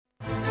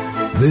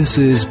This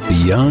is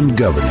Beyond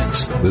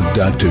Governance with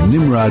Dr.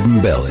 Nimrod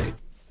Mbele.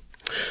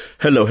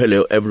 Hello,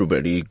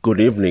 everybody.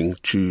 Good evening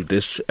to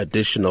this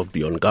edition of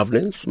Beyond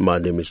Governance. My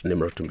name is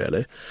Nimrod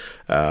Mbele.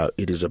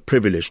 It is a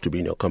privilege to be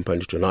in your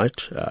company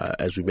tonight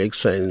as we make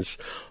sense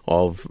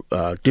of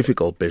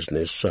difficult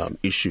business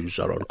issues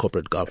around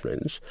corporate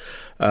governance.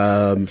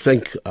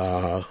 Thank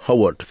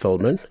Howard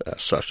Feldman,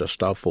 Sasha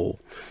staff, for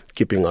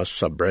keeping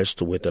us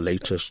abreast with the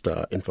latest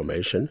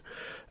information.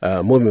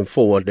 Moving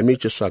forward, let me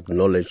just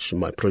acknowledge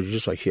my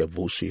producer here,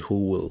 Vusi,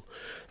 who will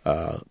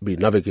be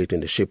navigating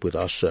the ship with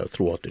us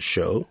throughout the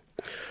show.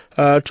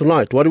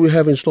 Tonight, what do we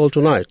have installed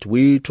tonight?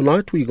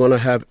 Tonight we're going to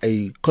have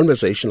a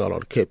conversation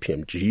around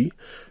KPMG,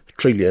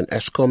 Trillion,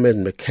 Eskom,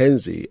 and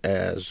McKinsey,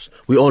 as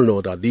we all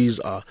know that these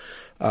are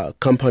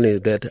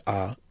companies that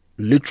are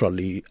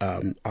literally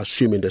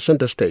assuming the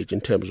center stage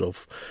in terms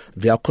of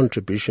their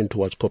contribution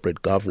towards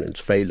corporate governance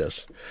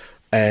failures.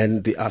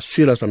 And there are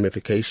serious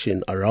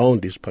ramifications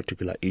around these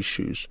particular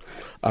issues.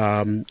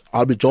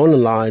 I'll be joined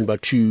online by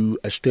two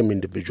esteemed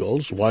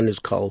individuals. One is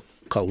Carl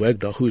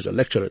Wegner, who is a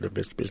lecturer at the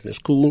Business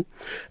School,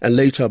 and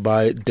later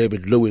by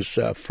David Lewis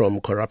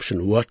from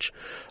Corruption Watch.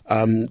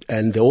 And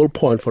the whole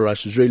point for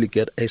us is really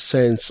get a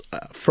sense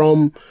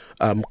from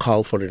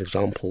Carl, for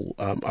example,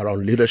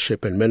 around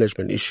leadership and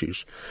management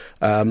issues.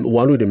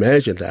 One would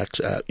imagine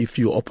that if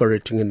you're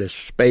operating in the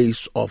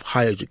space of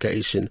higher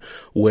education,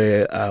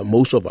 where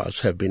most of us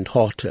have been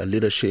taught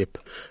leadership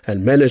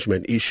and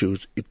management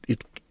issues,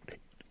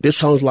 this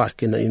sounds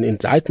like an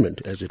indictment,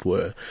 as it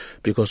were,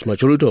 because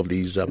majority of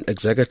these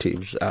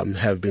executives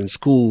have been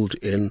schooled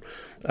in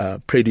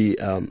pretty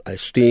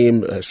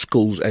esteemed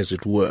schools, as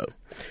it were.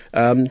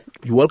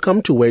 You're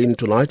welcome to weigh in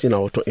tonight in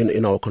our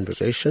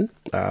conversation.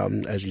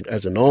 As you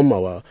know,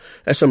 our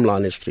SM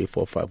line is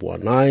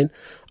 34519.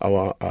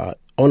 Our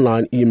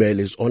online email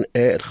is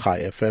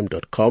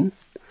onair@highfm.com.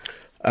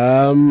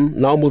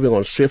 Now moving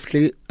on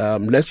swiftly,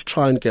 let's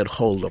try and get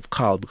hold of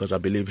Carl, because I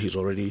believe he's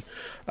already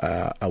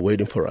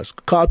waiting for us.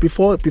 Carl,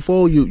 before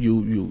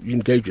you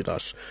engage with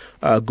us,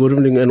 good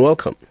evening and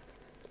welcome.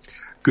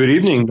 Good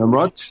evening,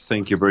 Nimrod.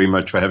 Thank you very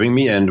much for having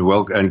me, and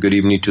good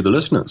evening to the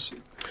listeners.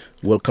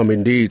 Welcome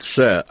indeed,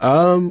 sir.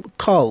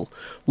 Carl,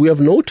 we have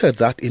noted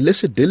that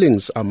illicit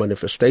dealings are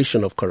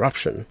manifestation of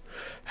corruption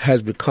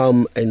has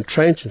become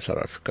entrenched in South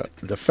Africa.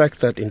 The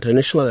fact that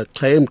internationally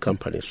acclaimed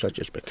companies such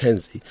as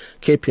McKinsey,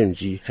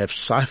 KPMG have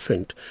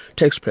siphoned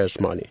taxpayers'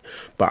 money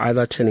by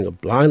either turning a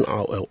blind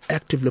eye or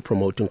actively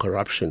promoting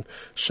corruption,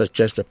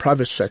 such as the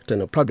private sector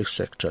and the public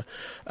sector,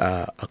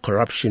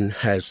 corruption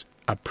has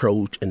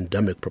approached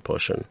endemic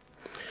proportion.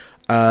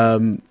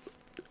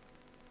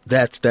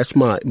 That's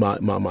my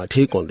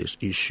take on this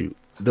issue.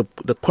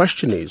 The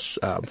question is,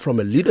 from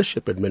a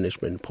leadership and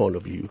management point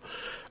of view,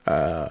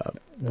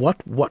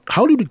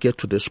 how did we get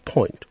to this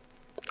point,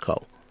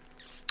 Carl?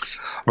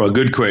 Well,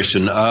 good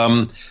question.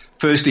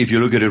 Firstly, if you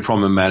look at it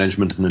from a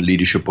management and a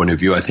leadership point of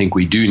view, I think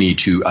we do need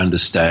to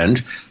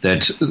understand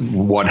that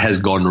what has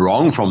gone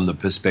wrong from the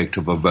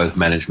perspective of both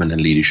management and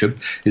leadership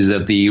is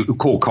that the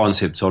core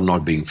concepts are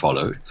not being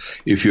followed.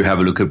 If you have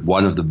a look at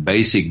one of the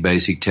basic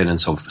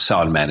tenets of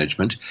sound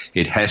management,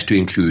 it has to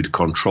include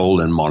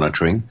control and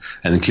monitoring,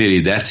 and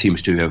clearly that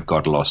seems to have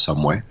got lost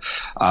somewhere.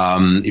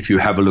 If you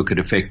have a look at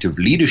effective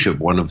leadership,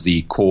 one of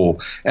the core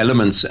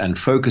elements and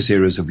focus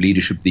areas of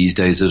leadership these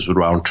days is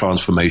around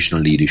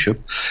transformational leadership,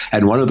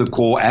 and one of the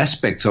core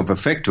aspects of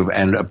effective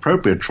and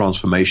appropriate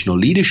transformational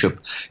leadership,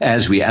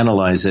 as we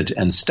analyze it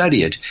and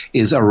study it,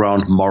 is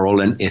around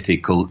moral and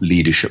ethical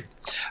leadership.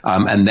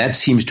 And that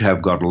seems to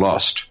have got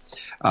lost.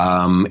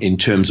 In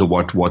terms of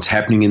what's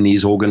happening in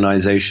these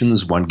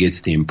organizations, one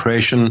gets the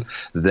impression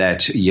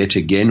that yet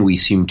again we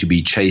seem to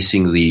be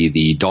chasing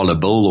the dollar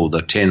bill or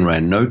the 10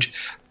 Rand note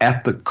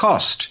at the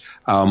cost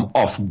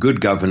of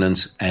good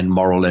governance and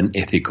moral and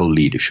ethical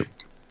leadership.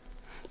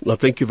 Well,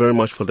 thank you very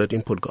much for that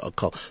input,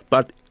 Carl.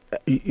 But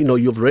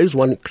you've raised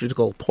one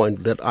critical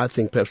point that I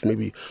think perhaps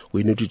maybe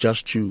we need to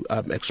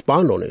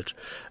expand on it.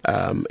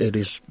 It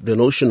is the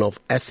notion of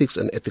ethics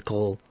and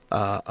ethical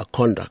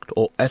conduct,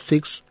 or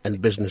ethics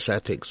and business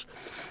ethics.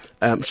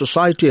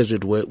 Society, as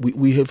it were,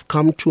 we have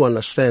come to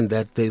understand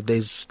that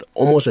there's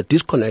almost a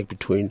disconnect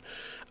between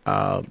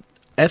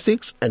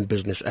ethics and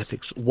business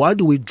ethics. Why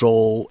do we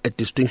draw a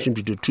distinction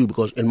between the two?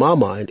 Because in my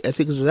mind,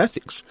 ethics is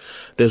ethics.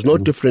 There's no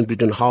difference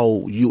between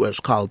how you as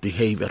Carl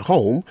behave at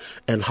home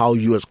and how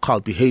you as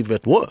Carl behave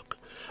at work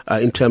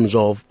in terms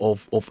of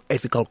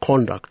ethical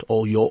conduct,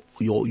 or your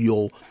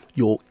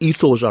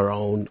ethos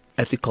around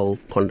ethical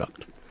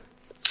conduct.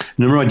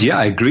 Nimrod, yeah,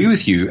 I agree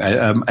with you.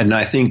 And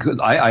I think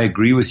I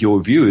agree with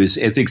your view is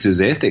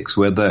ethics,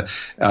 whether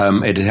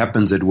it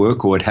happens at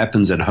work or it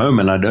happens at home.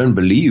 And I don't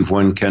believe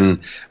one can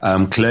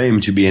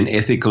claim to be an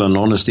ethical and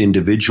honest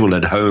individual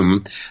at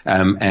home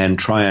and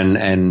try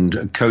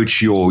and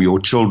coach your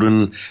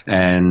children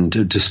and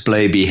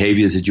display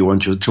behaviors that you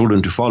want your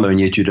children to follow, and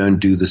yet you don't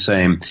do the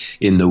same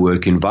in the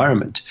work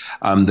environment.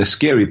 The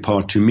scary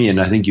part to me, and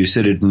I think you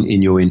said it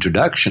in your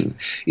introduction,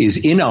 is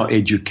in our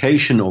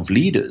education of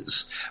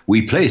leaders,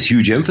 we place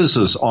huge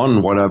emphasis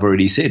on what I've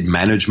already said,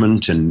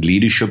 management and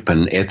leadership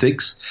and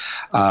ethics,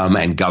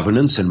 and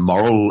governance and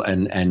moral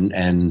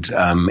and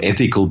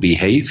ethical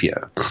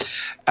behavior.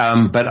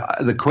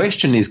 But the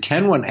question is,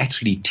 can one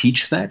actually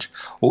teach that?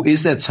 Or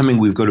is that something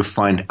we've got to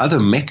find other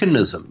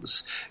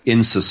mechanisms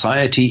in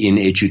society, in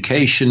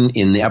education,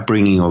 in the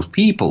upbringing of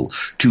people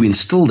to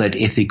instill that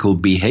ethical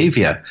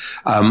behavior?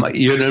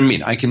 You know what I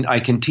mean? I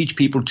can teach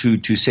people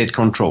to set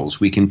controls.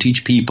 We can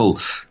teach people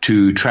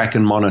to track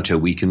and monitor.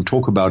 We can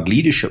talk about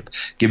leadership,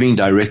 giving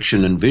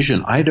direction and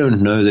vision. I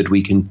don't know that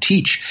we can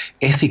teach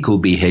ethical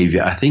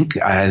behavior. I think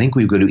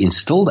we've got to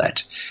instill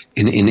that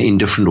in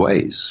different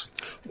ways.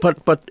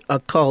 But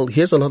Carl,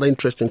 here's another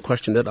interesting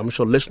question that I'm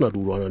sure listeners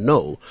would want to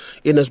know.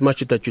 In as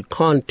much that you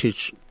can't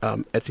teach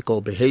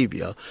ethical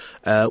behavior,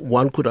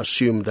 one could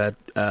assume that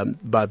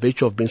by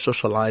virtue of being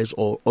socialized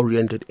or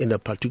oriented in a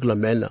particular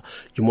manner,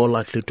 you're more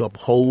likely to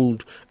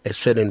uphold a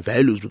certain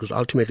values, because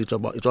ultimately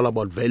it's all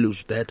about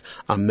values that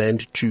are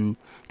meant to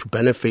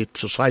benefit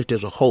society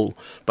as a whole.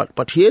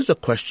 But here's a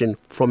question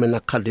from an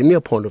academia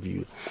point of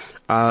view.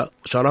 South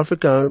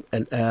Africa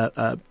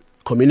and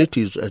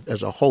communities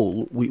as a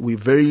whole, we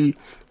very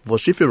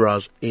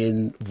vociferous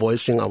in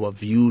voicing our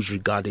views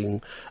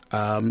regarding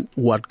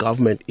what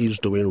government is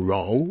doing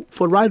wrong,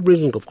 for right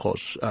reasons, of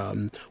course.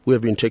 We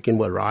have been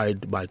taken a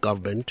ride by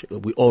government.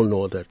 We all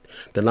know that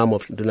the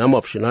number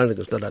of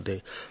shenanigans that are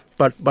there.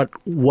 But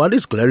what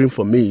is glaring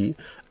for me,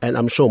 and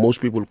I'm sure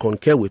most people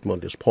concur with me on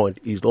this point,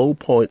 is the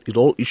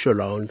whole issue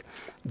around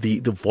the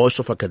voice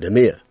of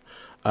academia.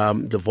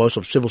 The voice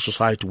of civil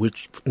society,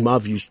 which in my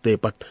view is there,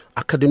 but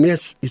academia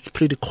is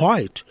pretty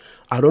quiet.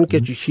 I don't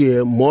get to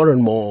hear more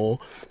and more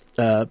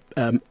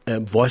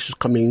voices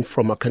coming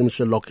from academics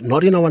and look,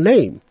 not in our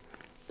name.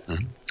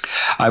 Mm-hmm.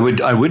 I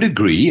would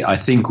agree. I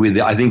think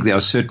there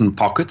are certain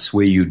pockets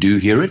where you do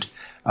hear it.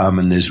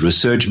 And there's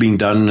research being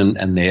done,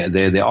 and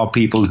there are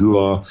people who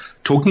are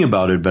talking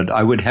about it, but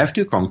I would have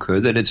to concur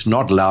that it's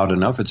not loud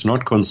enough, it's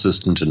not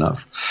consistent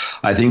enough.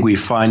 I think we're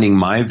finding,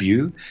 my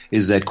view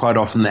is that quite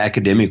often the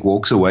academic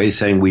walks away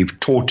saying, we've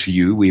taught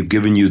you, we've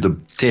given you the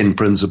 10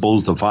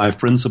 principles, the 5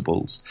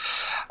 principles.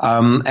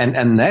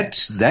 And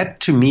that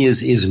to me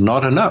is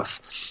not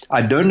enough.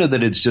 I don't know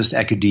that it's just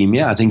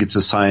academia. I think it's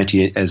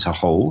society as a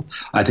whole.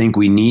 I think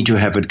we need to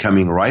have it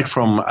coming right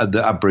from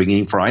the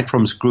upbringing, right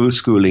from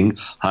schooling,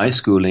 high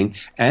schooling,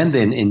 and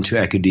then into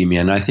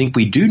academia. And I think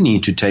we do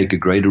need to take a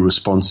greater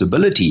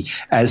responsibility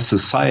as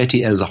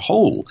society as a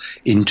whole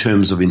in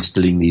terms of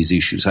instilling these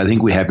issues. I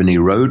think we have an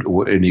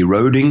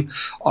eroding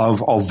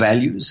of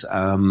values.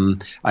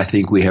 I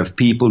think we have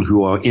people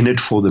who are in it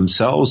for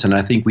themselves, and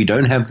I think we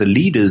don't have the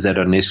leaders that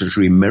are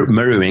necessarily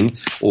mirroring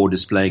or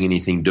displaying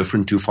anything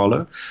different to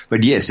follow.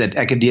 But yes, at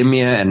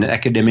academia and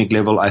academic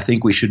level, I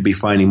think we should be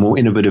finding more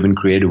innovative and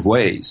creative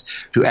ways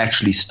to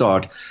actually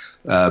start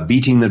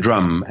beating the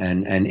drum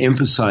and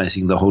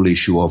emphasizing the whole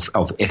issue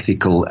of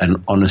ethical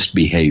and honest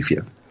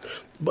behavior.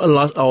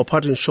 Our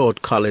parting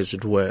shot, Carl, as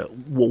it were,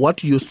 what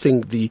do you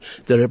think the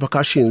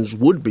repercussions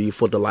would be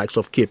for the likes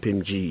of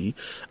KPMG,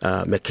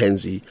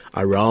 McKinsey,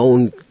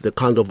 around the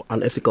kind of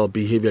unethical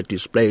behavior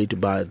displayed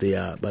by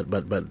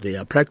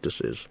their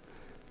practices?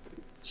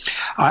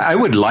 I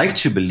would like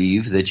to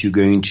believe that you're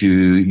going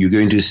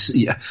to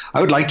see,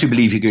 I would like to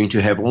believe you're going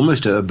to have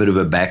almost a bit of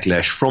a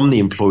backlash from the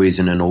employees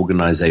in an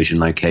organization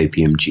like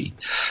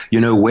KPMG.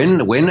 You know,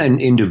 when an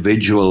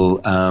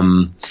individual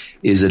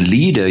is a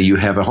leader, you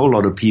have a whole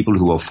lot of people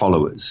who are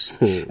followers.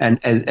 And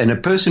a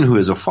person who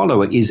is a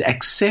follower is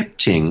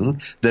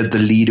accepting that the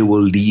leader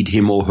will lead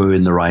him or her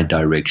in the right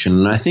direction.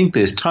 And I think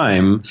there's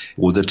time,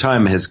 or the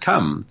time has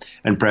come,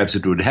 and perhaps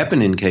it would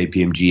happen in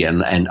KPMG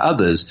and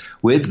others,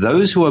 where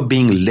those who are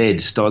being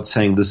led start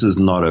saying this is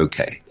not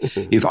okay.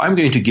 If I'm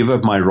going to give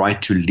up my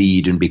right to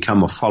lead and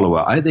become a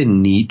follower, I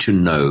then need to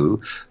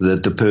know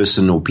that the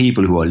person or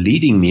people who are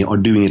leading me are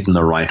doing it in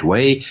the right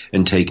way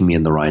and taking me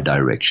in the right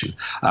direction.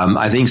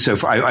 I think so.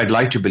 I'd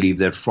like to believe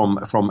that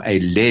from a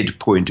led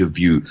point of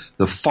view,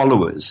 the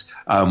followers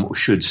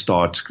should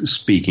start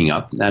speaking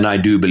up. And I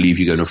do believe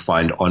you're going to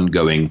find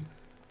ongoing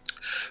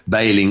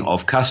bailing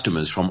of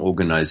customers from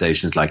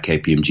organizations like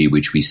KPMG,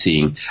 which we're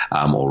seeing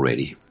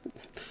already.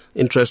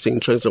 Interesting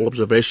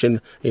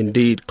observation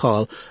indeed,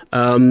 Carl.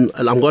 And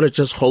I'm going to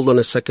just hold on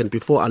a second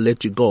before I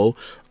let you go.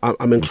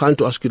 I'm inclined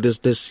to ask you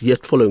this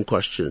yet following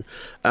question.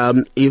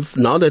 If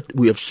now that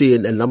we have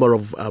seen a number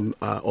of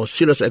or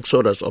serious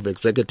exodus of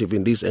executive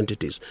in these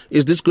entities,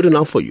 is this good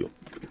enough for you?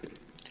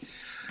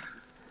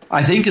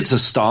 I think it's a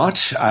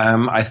start.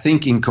 I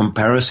think in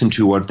comparison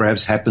to what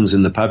perhaps happens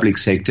in the public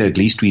sector, at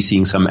least we're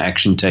seeing some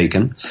action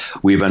taken.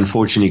 We've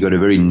unfortunately got a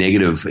very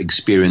negative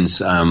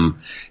experience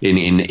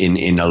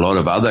in a lot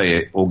of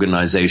other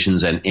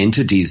organizations and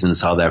entities in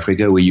South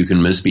Africa where you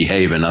can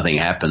misbehave and nothing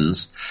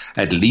happens.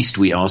 At least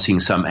we are seeing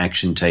some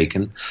action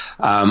taken.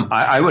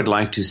 I would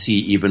like to see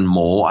even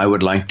more. I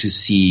would like to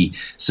see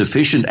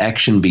sufficient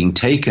action being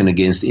taken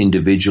against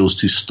individuals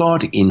to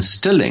start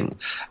instilling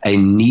a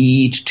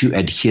need to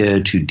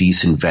adhere to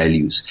decent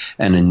values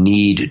and a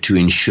need to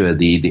ensure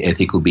the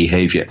ethical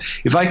behavior.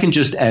 If I can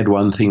just add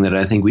one thing that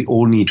I think we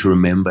all need to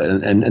remember,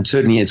 and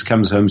certainly it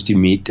comes home to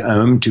me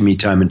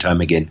time and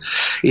time again,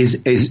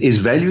 is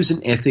values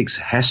and ethics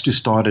has to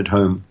start at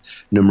home,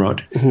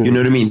 Nimrod. Mm-hmm. You know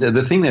what I mean?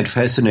 The thing that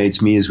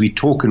fascinates me is we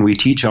talk and we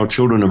teach our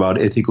children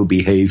about ethical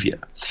behavior.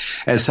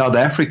 As South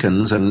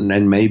Africans,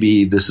 and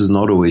maybe this is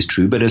not always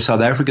true, but as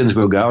South Africans,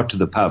 we'll go out to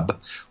the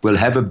pub, we'll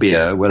have a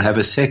beer, we'll have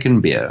a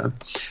second beer.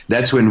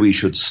 That's when we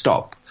should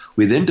stop.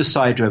 We then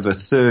decide to have a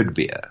third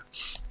beer.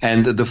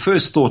 And the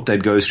first thought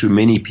that goes through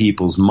many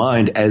people's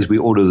mind as we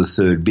order the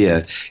third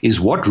beer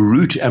is, what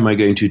route am I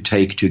going to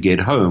take to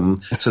get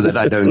home so that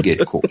I don't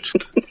get caught?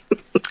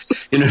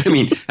 You know what I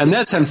mean? And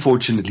that's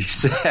unfortunately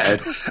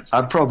sad.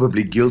 I'm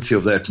probably guilty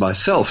of that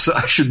myself, so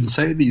I shouldn't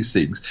say these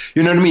things.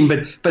 You know what I mean?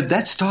 But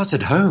that starts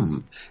at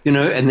home, you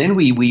know, and then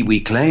we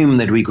claim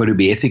that we've got to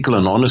be ethical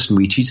and honest, and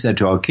we teach that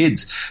to our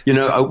kids. You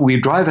know, we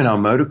drive in our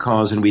motor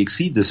cars and we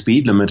exceed the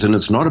speed limit, and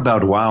it's not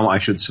about, wow, I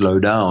should slow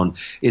down.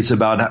 It's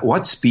about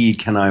what speed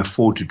can I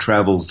afford to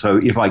travel so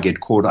if I get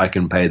caught, I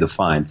can pay the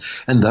fine.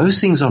 And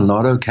those things are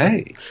not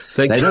okay.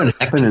 They don't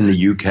happen in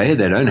the UK.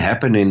 They don't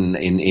happen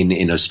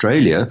in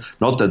Australia.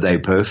 Not that they're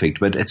perfect,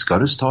 but it's got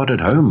to start at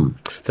home.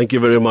 Thank you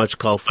very much,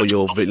 Carl, for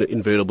your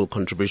invaluable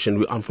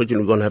contribution.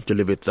 Unfortunately, we're going to have to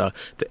leave it there.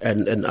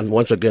 And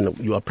once again,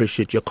 you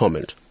appreciate your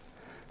comment.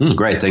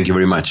 Great. Thank you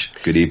very much.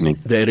 Good evening.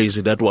 There is.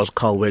 That was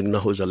Carl Wagner,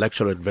 who is a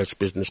lecturer at Wits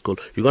Business School.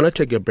 We're going to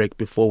take a break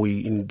before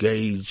we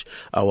engage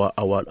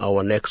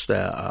our next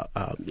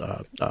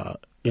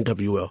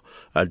interviewer,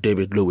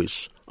 David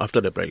Lewis,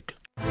 after the break.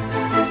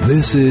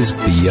 This is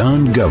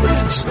Beyond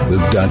Governance with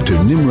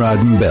Dr. Nimrod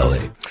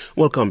Mbele.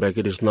 Welcome back.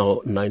 It is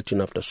now 19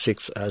 after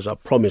 6. As I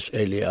promised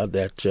earlier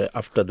that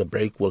after the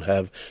break we'll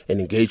have an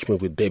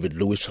engagement with David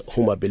Lewis,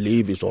 whom I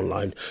believe is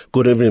online.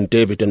 Good evening,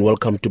 David, and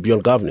welcome to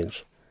Beyond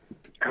Governance.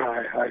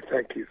 Hi.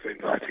 Thank you for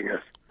inviting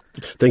us.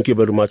 Thank you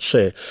very much,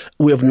 sir.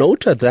 We have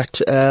noted that,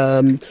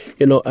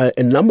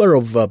 a number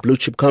of blue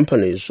chip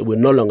companies will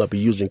no longer be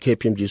using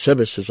KPMG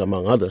services,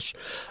 among others.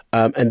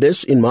 And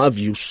this, in my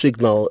view,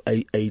 signal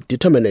a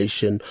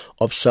determination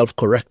of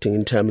self-correcting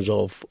in terms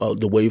of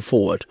the way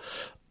forward.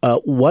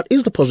 What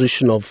is the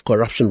position of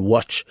Corruption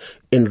Watch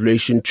in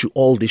relation to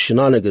all the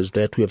shenanigans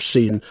that we have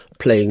seen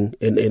playing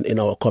in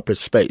our corporate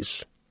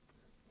space?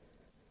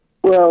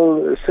 Well,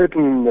 a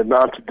certain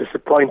amount of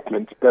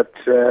disappointment, but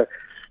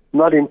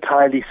not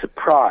entirely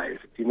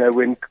surprised. You know,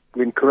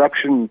 when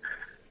corruption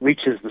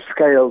reaches the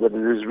scale that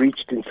it has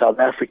reached in South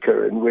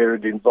Africa, and where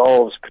it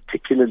involves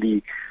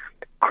particularly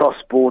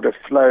cross-border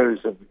flows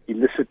of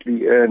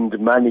illicitly earned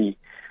money,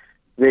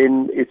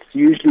 then it's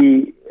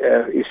usually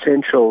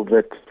essential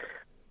that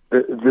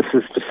this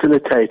is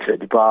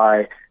facilitated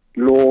by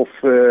law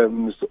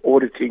firms,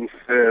 auditing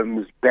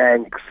firms,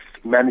 banks,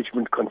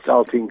 management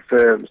consulting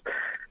firms.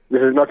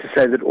 This is not to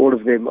say that all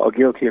of them are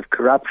guilty of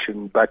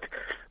corruption, but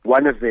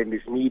one of them is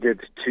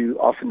needed to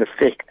often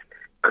affect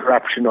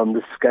corruption on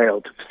this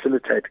scale, to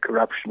facilitate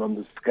corruption on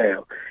this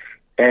scale.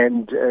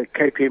 And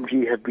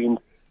KPMG have been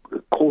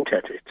caught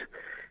at it.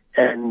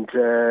 And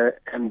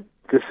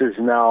this is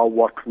now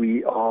what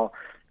we are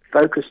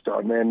focused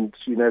on. And,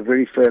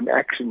 very firm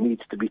action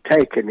needs to be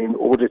taken in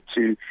order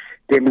to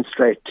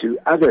demonstrate to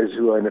others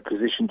who are in a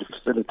position to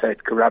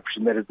facilitate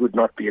corruption that it would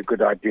not be a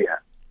good idea.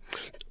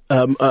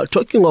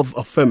 Talking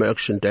of firm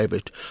action,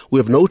 David, we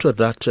have noted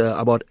that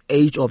about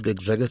 8 of the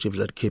executives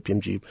at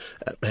KPMG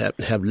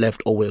have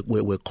left or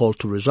were called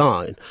to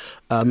resign.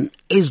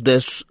 Is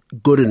this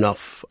good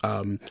enough?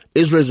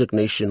 Is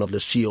resignation of the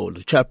CEO,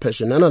 the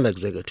chairperson, and an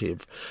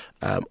executive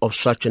of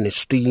such an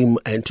esteemed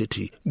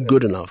entity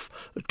good enough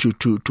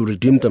to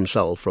redeem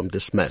themselves from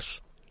this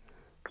mess?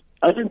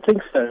 I don't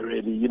think so,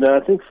 really. I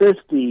think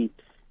firstly,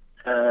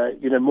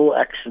 more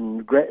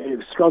action,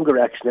 stronger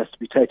action has to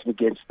be taken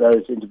against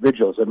those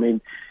individuals. I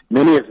mean,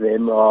 many of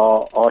them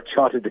are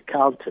chartered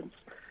accountants,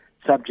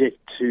 subject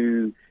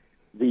to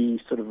the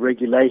sort of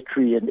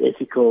regulatory and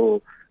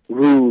ethical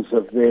rules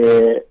of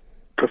their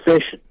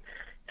profession.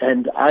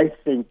 And I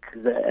think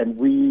that, and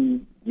we,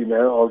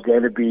 are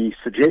going to be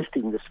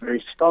suggesting this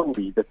very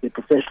strongly, that the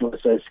professional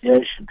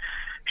association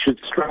should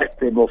strike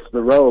them off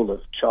the role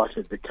of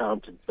chartered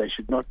accountants. They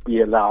should not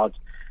be allowed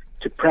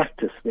to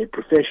practice their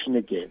profession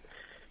again.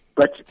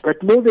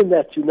 But more than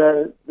that,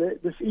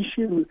 this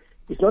issue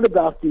is not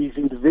about these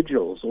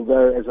individuals,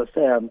 although, as I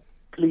say, I'm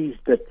pleased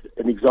that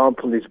an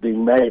example is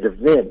being made of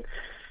them.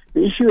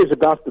 The issue is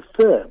about the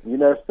firm.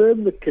 A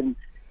firm that can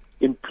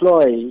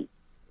employ,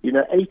 8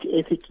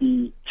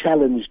 ethically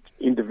challenged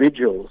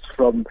individuals,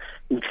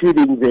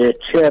 including their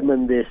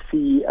chairman, their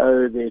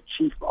CEO, their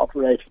chief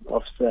operating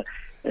officer,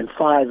 and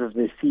 5 of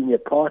their senior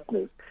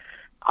partners.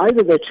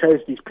 Either they chose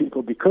these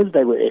people because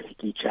they were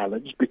ethically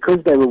challenged, because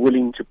they were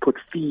willing to put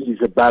fees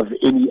above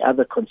any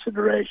other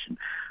consideration,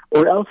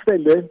 or else they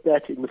learned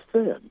that in the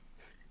firm.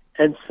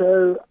 And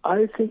so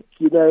I think,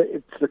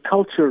 it's the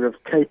culture of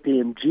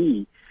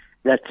KPMG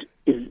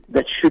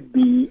that should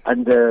be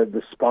under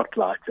the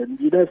spotlight. And,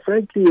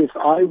 frankly, if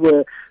I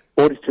were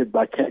audited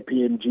by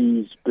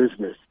KPMG's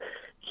business,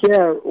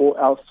 here or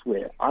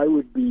elsewhere, I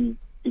would be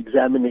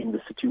examining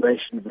the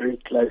situation very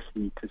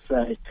closely to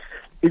say,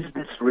 is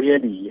this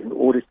really an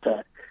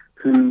auditor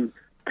who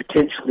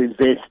potential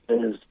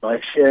investors, my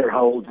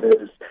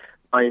shareholders,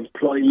 my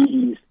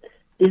employees,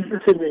 is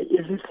this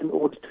an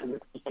auditor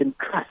that we can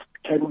trust?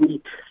 Can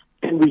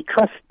we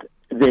trust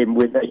them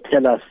when they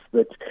tell us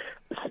that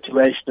the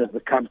situation of the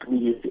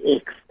company is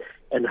X,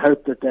 and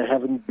hope that they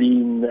haven't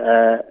been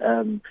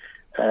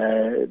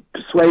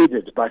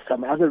persuaded by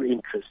some other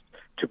interest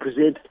to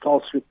present a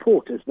false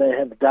report, as they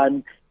have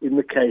done in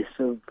the case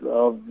of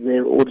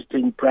their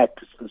auditing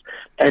practices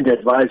and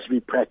advisory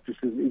practices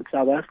in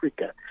South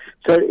Africa?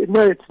 So,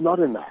 no, it's not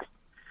enough.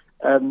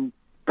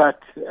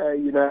 But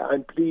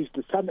I'm pleased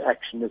that some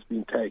action has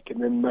been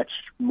taken and much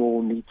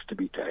more needs to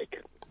be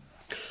taken.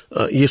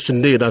 Yes,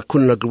 indeed, I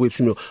couldn't agree with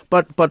you.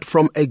 But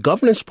from a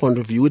governance point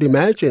of view, you would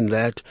imagine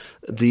that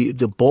the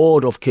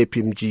board of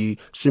KPMG,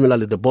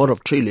 similarly the board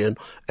of Trillion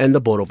and the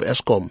board of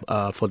Eskom,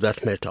 for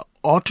that matter,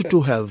 ought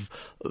to have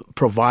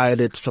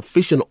provided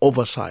sufficient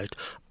oversight.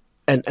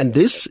 And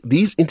these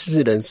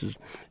incidences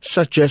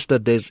suggest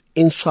that there's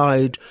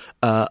inside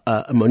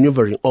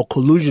maneuvering or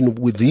collusion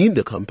within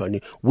the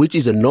company, which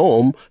is a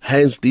norm.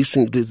 Hence,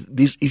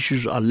 these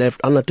issues are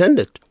left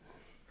unattended.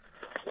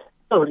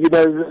 Oh,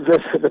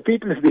 the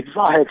people who've been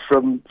fired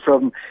from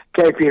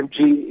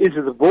KPMG is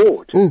the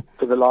board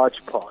for the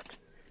large part.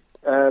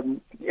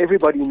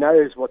 Everybody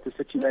knows what the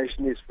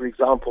situation is, for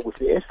example, with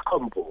the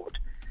Eskom board.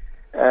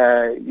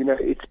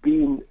 The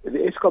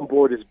Eskom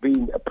board has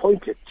been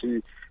appointed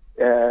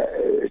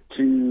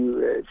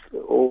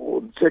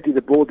or certainly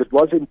the board that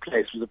was in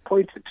place was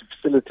appointed to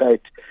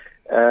facilitate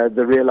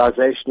the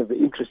realization of the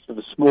interests of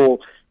a small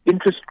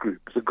interest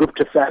group, the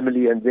Gupta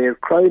family and their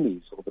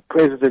cronies, or the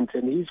president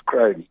and his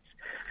cronies.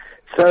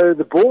 So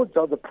the boards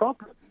are the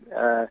problem.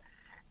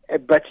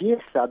 But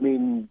yes, I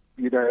mean,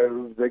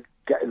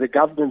 the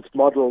governance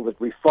model that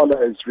we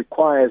follow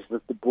requires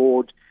that the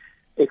board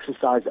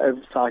exercise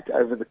oversight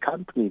over the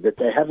company. That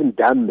they haven't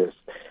done this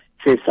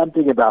says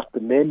something about the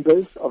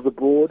members of the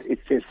board. It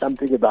says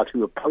something about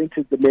who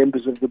appointed the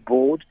members of the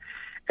board.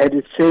 And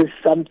it says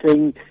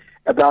something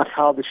about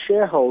how the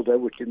shareholder,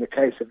 which in the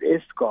case of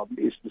Eskom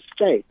is the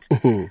state,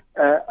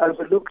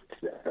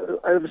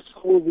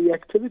 oversaw the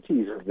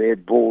activities of their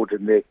board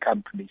and their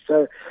company.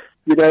 So,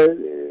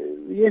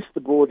 yes,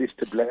 the board is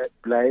to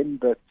blame,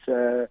 but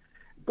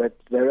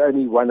they're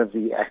only one of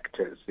the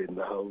actors in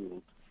the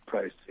whole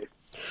process.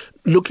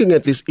 Looking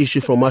at this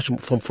issue from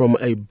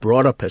a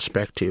broader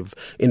perspective,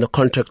 in the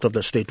context of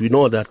the state, we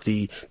know that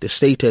the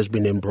state has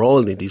been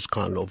embroiled in these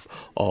kind of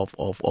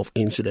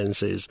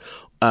incidences.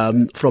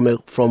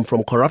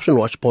 From Corruption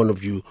Watch point of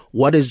view,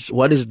 what is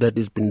that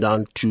has been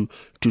done to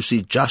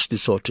see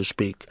justice, so to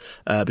speak?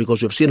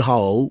 Because we've seen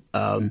how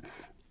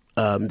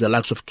the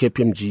likes of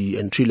KPMG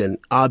and Trillion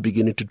are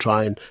beginning to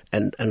try and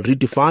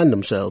redefine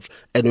themselves,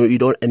 and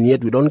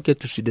yet we don't get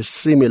to see the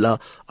similar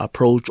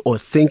approach or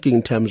thinking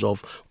in terms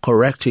of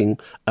correcting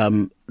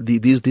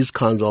these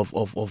kinds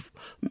of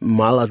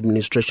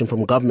maladministration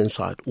from government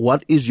side.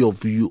 What is your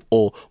view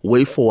or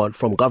way forward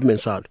from government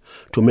side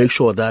to make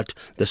sure that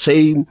the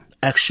same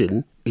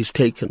action is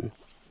taken?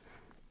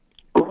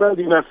 Well,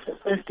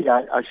 firstly,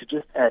 I should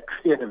just add,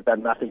 Trillion have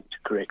done nothing to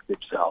correct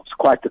themselves.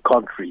 Quite the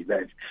contrary.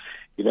 They've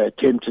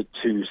attempted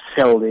to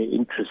sell their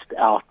interest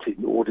out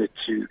in order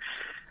to,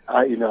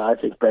 I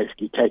think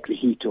basically take the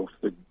heat off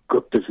the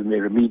Guptas and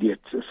their immediate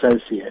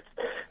associates.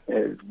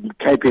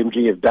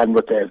 KPMG have done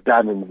what they have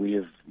done, and we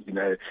have,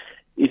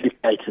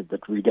 indicated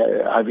that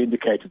I've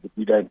indicated that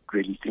we don't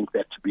really think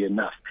that to be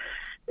enough.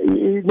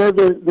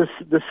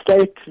 The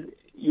state,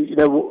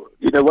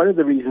 one of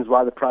the reasons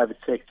why the private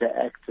sector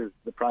acts as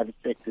the private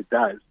sector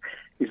does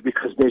is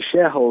because their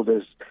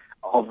shareholders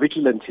are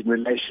vigilant in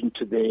relation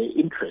to their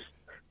interests.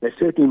 They're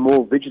certainly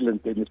more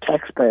vigilant than the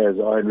taxpayers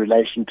are in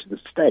relation to the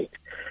state.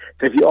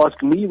 So if you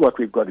ask me what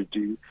we've got to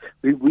do,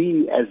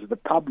 we as the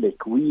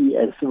public, we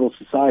as civil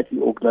society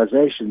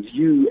organizations,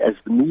 you as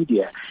the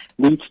media,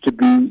 needs to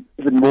be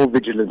even more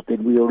vigilant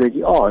than we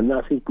already are. And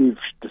I think we've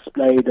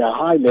displayed a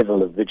high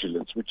level of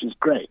vigilance, which is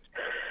great.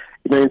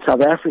 In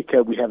South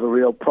Africa, we have a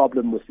real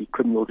problem with the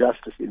criminal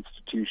justice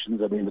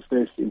institutions. I mean, the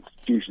first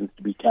institutions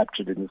to be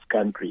captured in this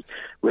country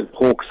were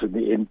Hawks and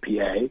the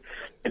NPA.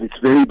 And it's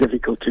very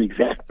difficult to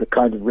exact the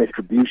kind of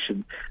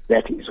retribution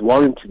that is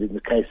warranted in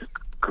the case of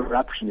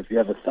corruption if you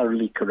have a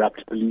thoroughly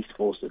corrupt police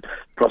force and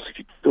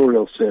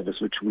prosecutorial service,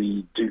 which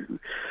we do.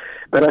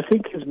 But I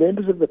think as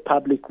members of the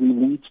public, we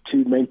need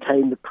to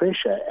maintain the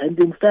pressure. And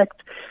in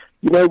fact,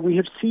 we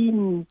have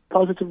seen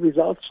positive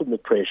results from the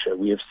pressure.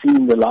 We have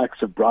seen the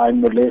likes of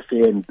Brian Molefe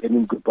and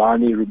Benin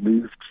Gubani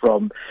removed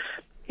from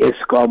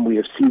Eskom. We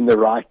have seen the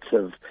rights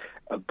of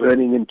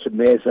Burning and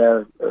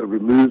Temeza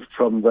removed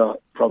from the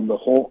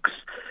Hawks.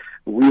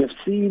 We have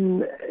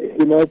seen,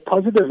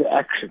 positive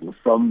action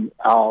from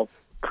our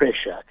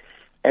pressure,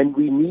 and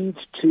we need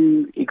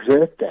to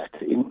exert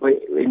that in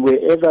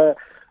wherever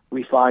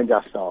we find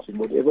ourselves, in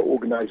whatever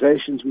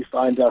organizations we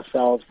find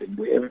ourselves, in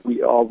wherever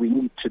we are. We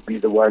need to be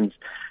the ones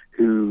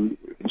who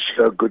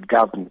ensure good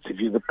governance. If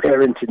you're the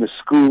parent in a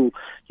school,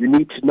 you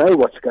need to know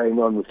what's going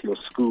on with your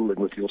school and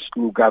with your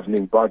school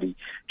governing body.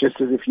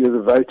 Just as if you're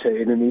the voter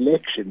in an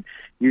election,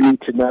 you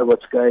need to know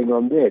what's going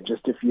on there.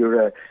 Just if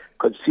you're a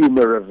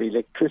consumer of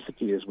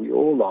electricity, as we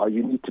all are,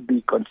 you need to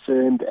be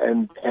concerned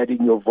and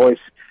adding your voice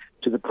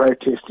to the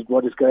protest of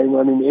what is going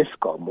on in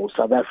Eskom or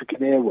South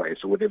African Airways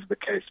or whatever the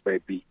case may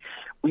be.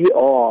 We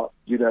are,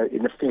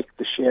 in effect,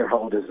 the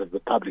shareholders of the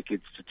public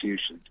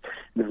institutions.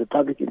 And if the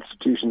public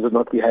institutions are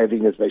not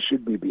behaving as they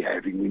should be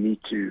behaving, we need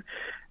to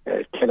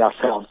tell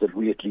ourselves that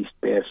we at least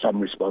bear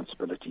some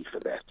responsibility for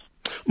that.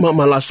 My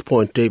last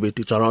point, David,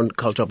 is around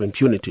culture of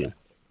impunity,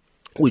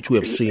 which we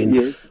have seen,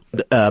 yes.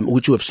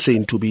 Which we have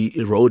seen to be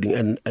eroding,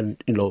 and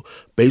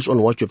based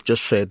on what you've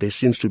just said, there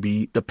seems to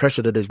be the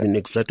pressure that has been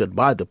exerted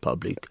by the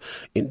public,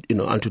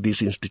 onto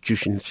these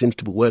institutions seems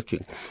to be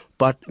working.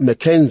 But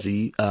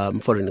Mackenzie,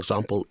 for an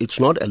example,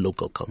 it's not a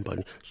local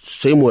company,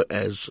 same way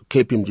as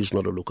KPMG is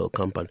not a local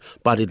company,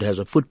 but it has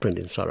a footprint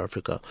in South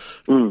Africa.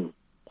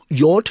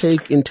 Your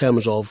take in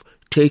terms of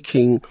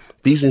taking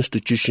these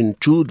institutions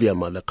to their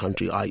mother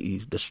country,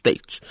 i.e. the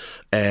States,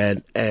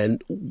 and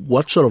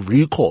what sort of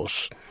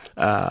recourse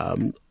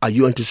are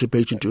you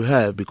anticipating to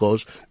have?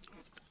 Because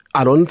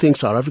I don't think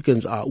South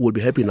Africans would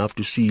be happy enough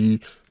to see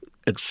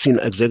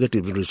senior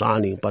executives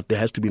resigning, but there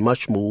has to be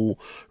much more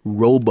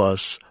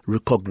robust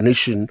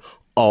recognition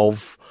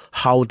of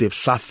how they've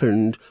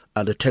suffered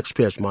the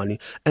taxpayers' money,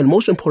 and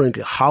most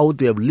importantly, how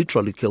they have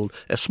literally killed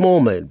a small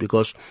man.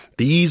 Because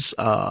these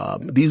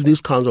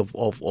kinds of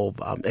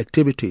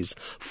activities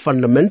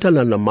fundamentally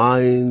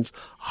undermines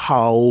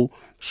how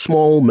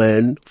small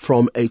men,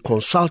 from a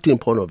consulting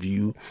point of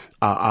view,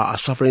 are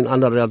suffering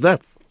under their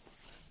debt.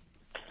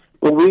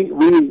 Well,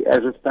 we,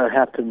 as it now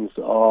happens,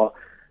 are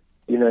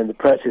in the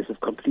process of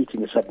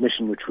completing a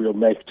submission which we'll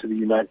make to the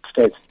United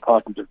States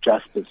Department of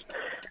Justice,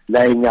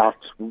 laying out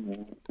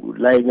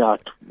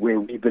where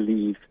we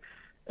believe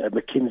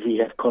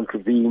McKinsey have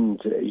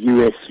contravened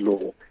U.S.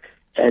 law,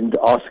 and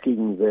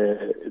asking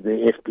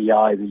the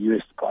FBI, the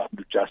U.S.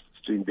 Department of Justice,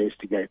 to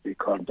investigate their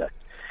conduct.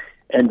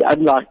 And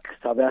unlike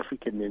South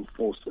African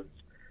enforcers,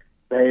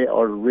 they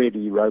are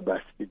really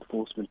robust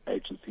enforcement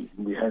agencies,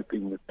 and we're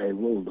hoping that they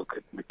will look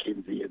at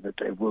McKinsey and that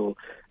they will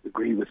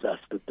agree with us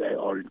that they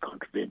are in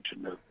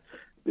contravention of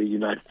the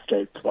United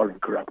States Foreign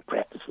Corrupt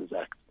Practices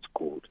Act, it's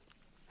called.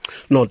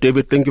 No,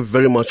 David, thank you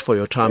very much for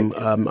your time.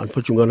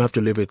 Unfortunately, we're going to have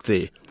to leave it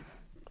there.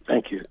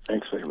 Thank you.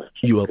 Thanks very much.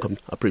 You're welcome.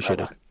 I appreciate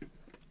Bye-bye. it.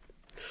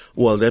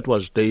 Well, that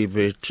was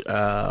David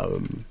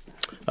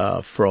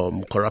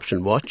from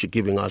Corruption Watch,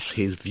 giving us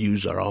his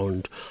views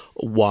around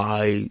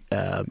why,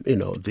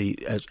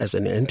 as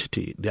an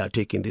entity, they are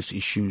taking these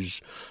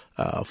issues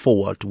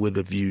forward with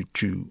a view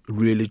to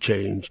really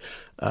change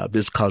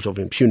this culture of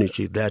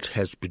impunity that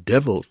has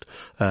bedeviled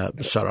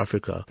South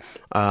Africa.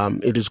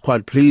 It is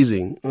quite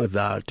pleasing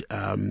that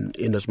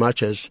in as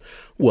much as,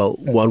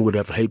 one would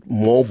have had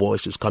more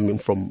voices coming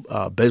from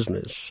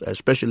business,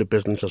 especially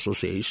business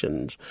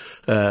associations,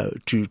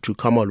 to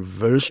come out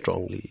very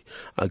strongly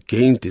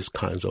against these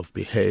kinds of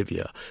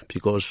behavior,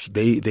 because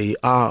they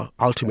are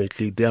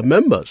ultimately their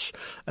members.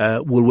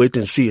 We'll wait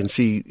and see,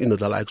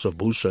 the likes of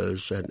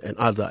Boosters and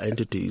other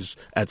entities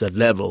at that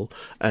level,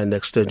 and the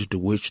extent to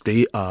which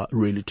they are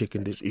really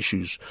taking these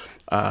issues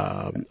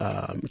to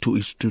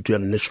a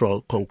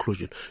natural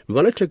conclusion. We're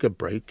going to take a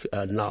break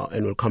now,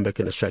 and we'll come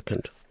back in a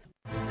second.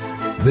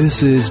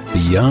 This is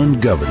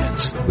Beyond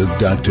Governance with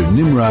Dr.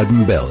 Nimrod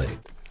Mbele.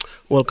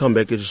 Welcome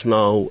back. It is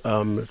now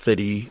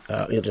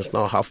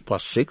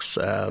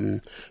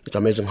 6:30. It's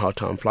amazing how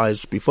time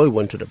flies. Before we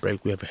went to the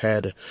break, we have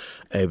had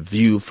a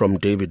view from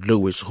David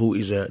Lewis, who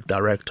is a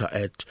director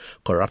at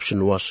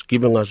Corruption Watch,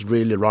 giving us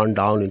really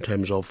rundown in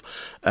terms of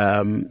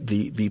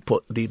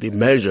the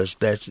measures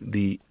that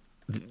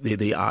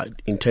they are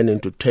intending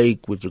to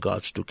take with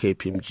regards to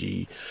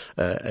KPMG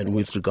and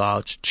with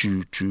regards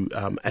to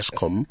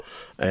Eskom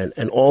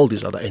and all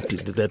these other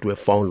entities that were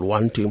found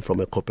wanting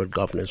from a corporate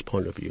governance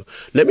point of view.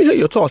 Let me hear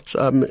your thoughts.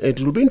 It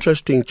will be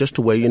interesting just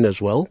to weigh in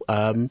as well.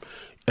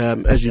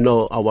 As you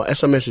know, our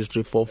SMS is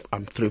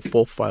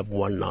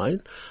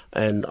 34519,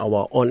 and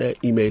our on-air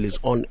email is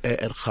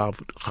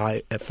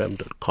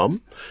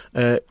onair@highfm.com.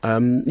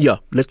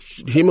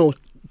 Let's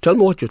tell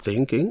me what you're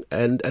thinking,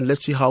 and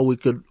let's see how we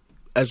could,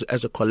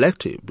 as a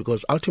collective,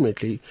 because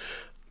ultimately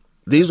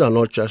these are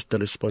not just the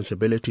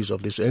responsibilities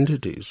of these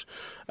entities.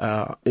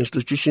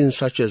 Institutions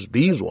such as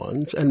these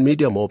ones, and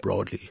media more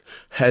broadly,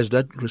 has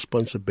that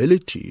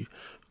responsibility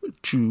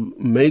to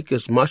make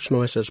as much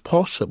noise as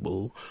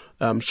possible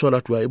so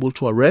that we're able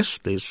to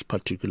arrest this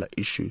particular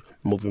issue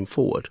moving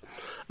forward.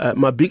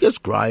 My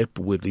biggest gripe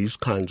with these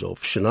kinds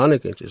of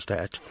shenanigans is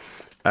that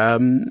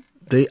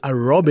they are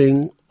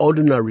robbing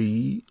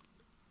ordinary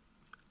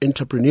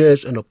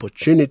entrepreneurs an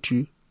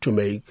opportunity to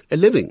make a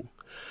living.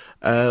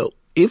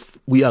 If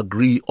we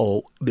agree,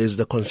 or there's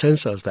the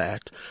consensus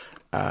that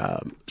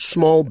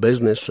small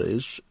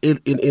businesses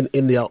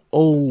in their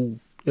own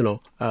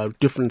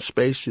different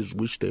spaces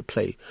which they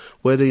play,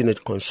 whether in a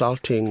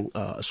consulting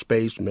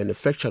space,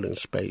 manufacturing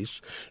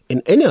space,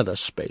 in any other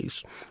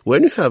space.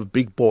 When you have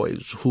big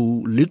boys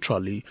who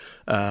literally,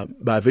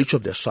 by virtue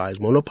of their size,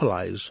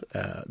 monopolize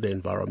the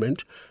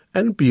environment,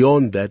 and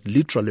beyond that,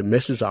 literally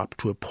messes up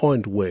to a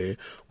point where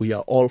we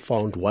are all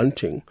found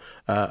wanting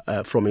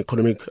from an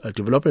economic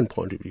development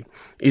point of view,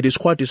 it is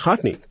quite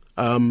disheartening.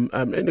 And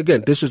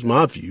again, this is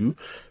my view,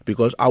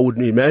 because I would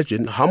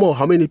imagine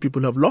how many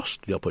people have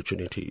lost the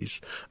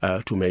opportunities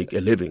to make a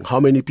living, how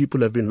many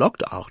people have been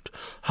locked out,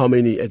 how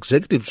many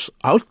executives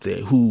out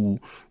there who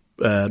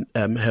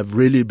have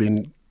really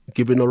been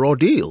given a raw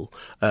deal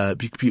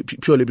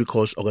purely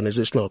because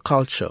organizational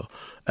culture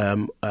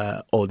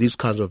or these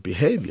kinds of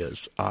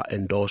behaviors are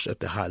endorsed at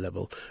the high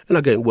level. And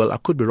again, well, I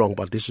could be wrong,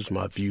 but this is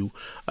my view,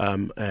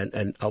 and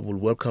I will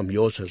welcome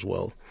yours as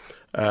well.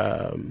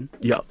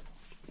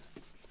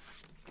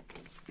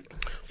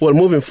 Well,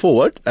 moving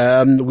forward,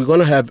 we're going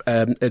to have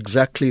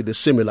exactly the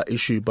similar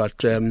issue,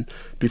 but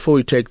before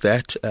we take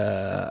that,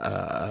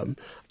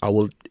 I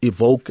will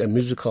evoke a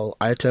musical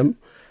item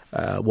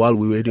while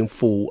we're waiting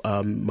for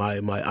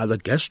my other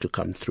guest to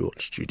come through on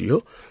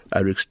studio,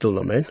 Eric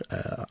Stillman.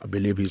 I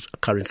believe he's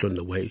currently on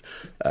the way.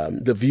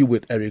 The view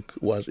with Eric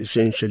was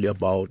essentially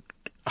about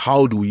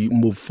how do we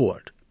move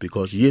forward?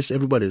 Because, yes,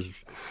 everybody's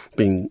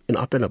being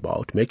up and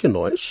about, making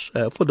noise,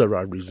 for the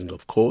right reasons,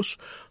 of course.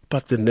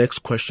 But the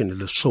next question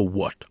is, so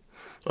what?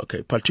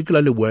 Okay,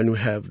 particularly when we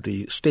have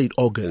the state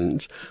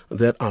organs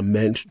that are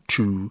meant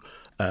to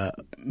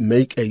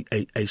make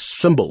a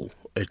symbol,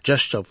 a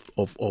gesture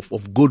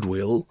of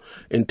goodwill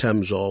in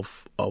terms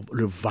of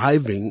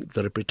reviving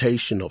the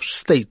reputation of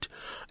state,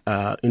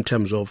 in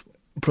terms of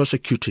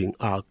prosecuting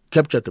our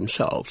capture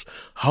themselves.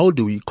 How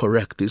do we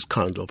correct this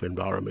kind of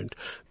environment?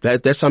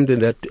 That's something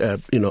that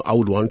I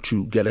would want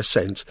to get a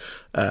sense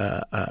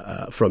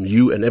from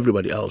you and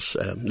everybody else.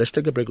 Let's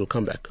take a break. We'll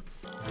come back.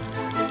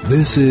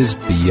 This is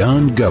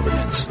Beyond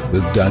Governance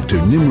with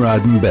Dr.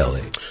 Nimrod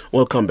Mbele.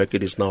 Welcome back.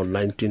 It is now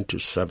 19 to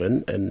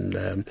 7,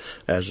 and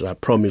as I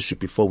promised you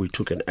before we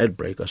took an ad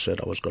break, I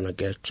said I was going to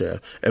get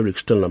Eric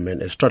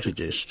Stillman, a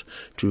strategist,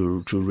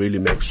 to really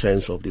make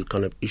sense of the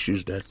kind of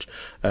issues that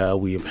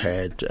we have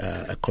had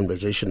a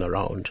conversation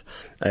around.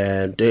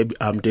 And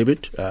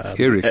David?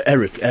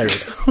 Eric.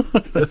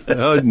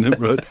 Hi,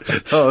 Nimrod.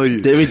 How are you?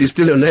 David is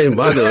still your name,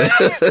 by the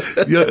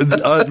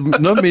way.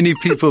 Not many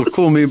people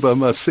call me by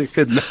my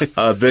second name.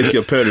 I beg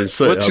your pardon,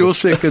 sir. What's your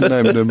second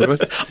name, Nimrod?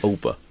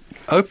 Opa.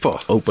 Opa.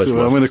 So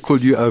I'm going to call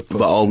you Opa.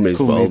 By all means.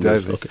 Call me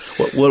David. Okay.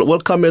 Well,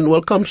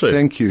 welcome, sir.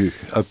 Thank you,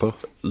 Opa.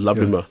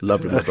 Lovely, my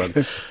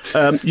brother.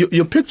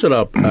 You picked it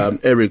up,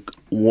 Eric,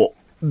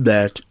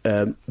 that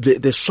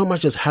there's so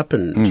much has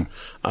happened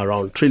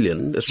around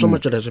Trillion. There's so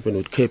much that has happened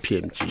with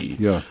KPMG.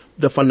 Yeah.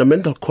 The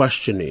fundamental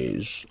question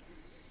is,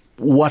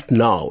 what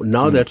now?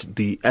 Now that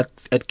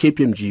at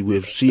KPMG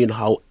we've seen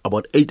how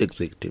about 8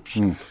 executives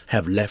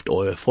have left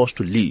or are forced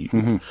to leave,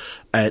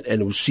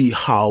 and we see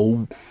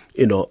how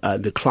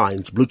the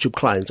clients, blue chip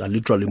clients, are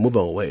literally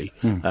moving away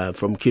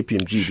from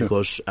KPMG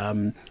because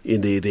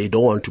they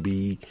don't want to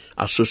be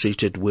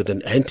associated with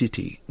an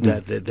entity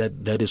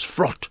that is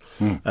fraught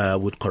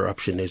with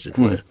corruption, as it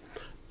were.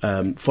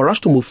 For us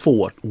to move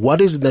forward,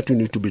 what is it that we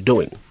need to be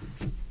doing?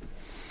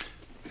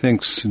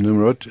 Thanks,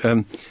 Nimrod.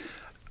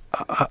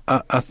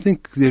 I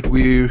think that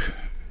we're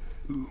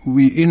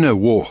in a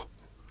war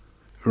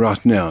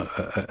right now.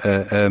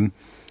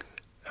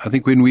 I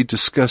think when we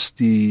discussed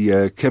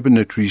the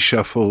cabinet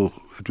reshuffle,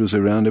 it was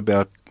around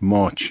about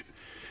March.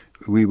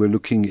 We were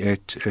looking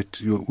at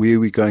where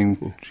we're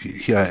going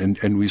here,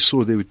 and we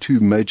saw there were 2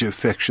 major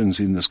factions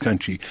in this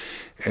country,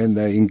 and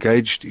they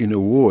engaged in a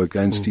war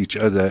against each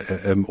other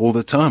all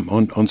the time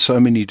on so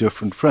many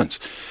different fronts.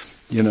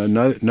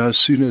 No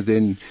sooner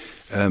than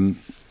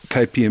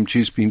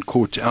KPMG's been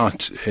caught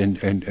out, and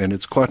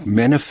it's quite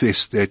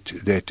manifest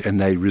that and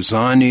they're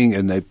resigning,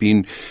 and they've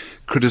been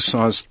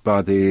criticized by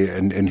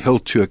and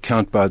held to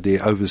account by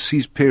their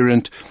overseas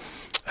parent,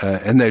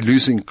 and they're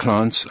losing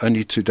clients.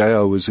 Only today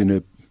I was in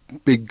a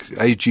big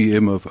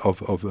AGM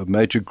of a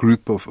major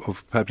group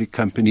of public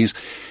companies.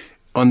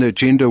 On the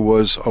agenda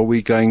was, are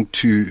we going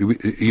to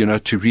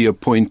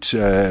reappoint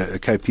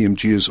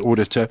KPMG as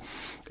auditor?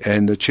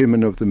 And the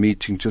chairman of the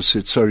meeting just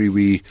said, sorry,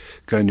 we're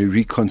going to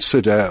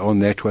reconsider on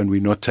that one.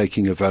 We're not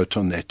taking a vote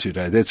on that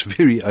today. That's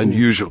very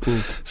unusual.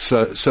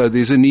 So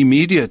there's an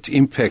immediate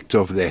impact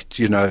of that,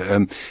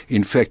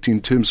 in fact, in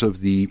terms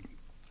of the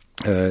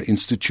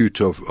Institute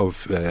of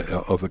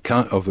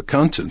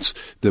Accountants,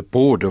 the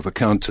Board of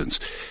Accountants.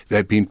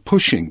 They've been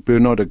pushing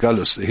Bernard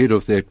Agulhas, the head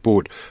of that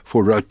board,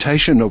 for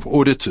rotation of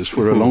auditors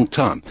for a long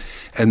time.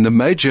 And the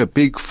major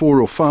big 4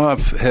 or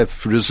 5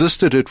 have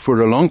resisted it for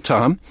a long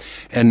time,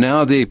 and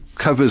now their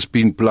cover's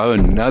been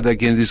blown. Now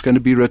there's going to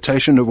be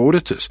rotation of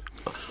auditors.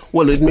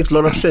 Well, it makes a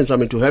lot of sense. I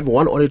mean, to have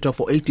one auditor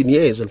for 18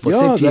 years and for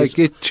 30 years. Yeah, they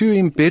get too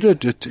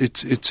embedded.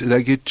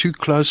 They get too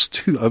close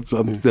to.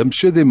 I'm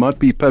sure there might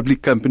be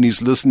public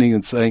companies listening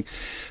and saying,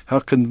 how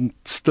can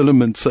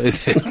Stillman say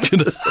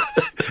that?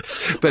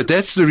 But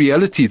that's the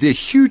reality. They're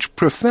huge,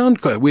 profound.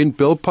 When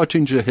Bell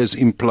Pottinger has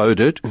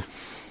imploded,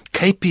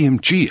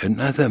 KPMG,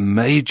 another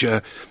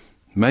major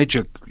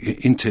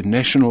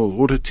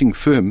international auditing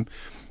firm,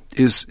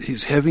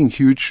 is having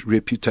huge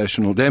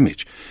reputational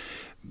damage.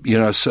 You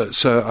know,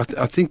 so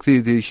I think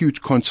there are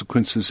huge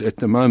consequences at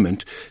the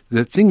moment.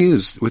 The thing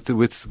is,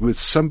 with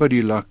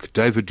somebody like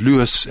David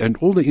Lewis and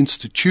all the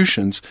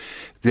institutions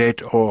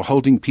that are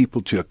holding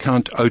people to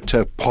account,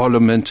 OTA,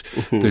 Parliament,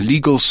 the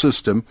legal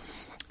system,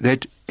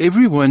 that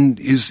everyone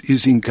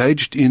is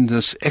engaged in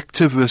this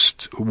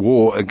activist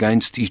war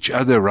against each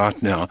other right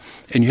now,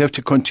 and you have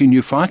to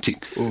continue fighting,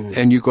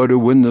 and you've got to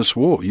win this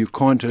war. You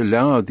can't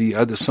allow the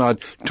other side.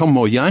 Tom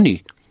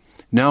Moyani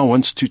now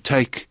wants to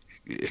take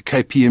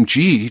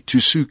KPMG to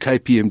sue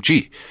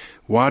KPMG.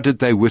 Why did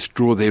they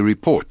withdraw their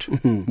report?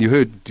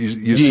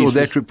 You saw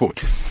that report.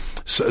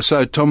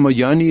 So Tom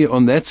Moyani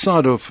on that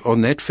side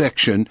on that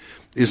faction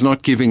is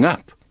not giving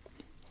up.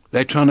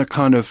 They're trying to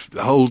kind of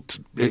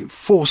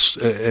force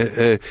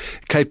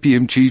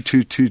KPMG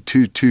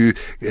to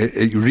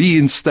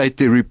reinstate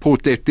their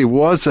report that there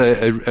was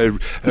a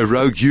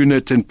rogue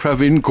unit and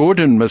Pravin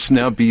Gordhan must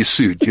now be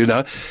sued, you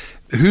know.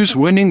 Who's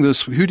winning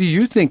this? Who do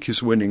you think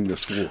is winning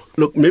this war?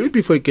 Look, maybe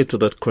before I get to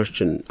that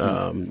question,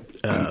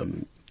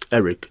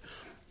 Eric,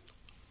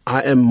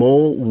 I am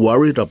more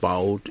worried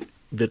about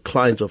the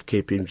clients of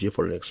KPMG,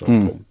 for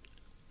example,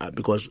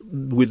 because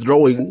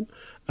withdrawing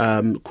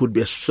could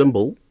be a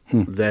symbol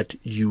that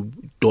you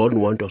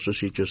don't want to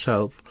associate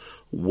yourself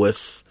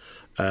with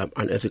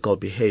unethical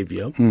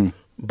behavior.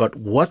 But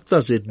what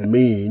does it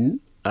mean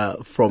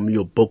from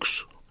your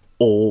books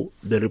or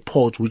the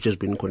reports which has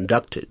been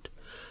conducted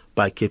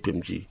by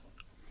KPMG?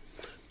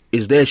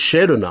 Is there a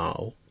shadow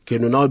now?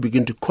 Can we now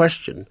begin to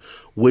question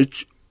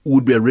which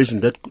would be a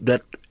reason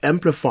that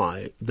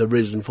amplify the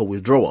reason for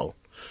withdrawal?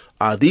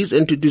 Are these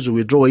entities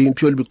withdrawing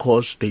purely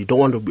because they don't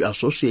want to be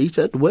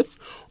associated with,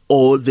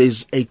 or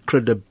there's a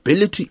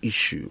credibility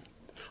issue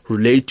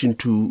relating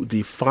to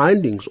the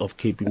findings of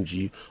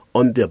KPMG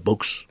on their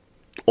books,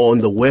 on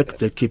the work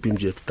that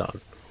KPMG have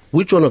done?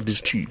 Which one of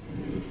these two?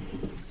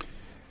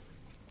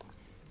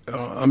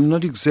 I'm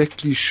not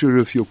exactly sure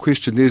of your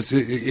question.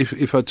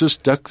 If I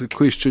just duck the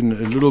question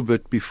a little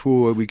bit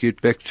before we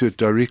get back to it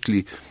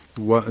directly,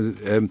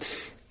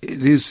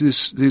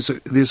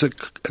 there's a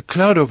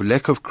cloud of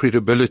lack of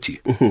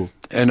credibility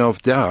and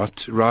of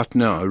doubt right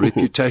now,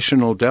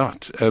 reputational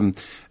doubt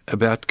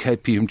about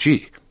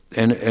KPMG,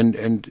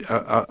 and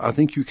I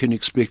think you can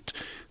expect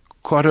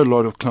quite a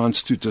lot of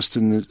clients to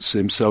distance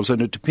themselves,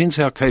 and it depends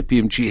how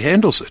KPMG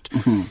handles it.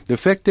 The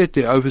fact that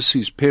the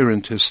overseas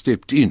parent has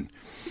stepped in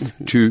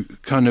to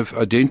kind of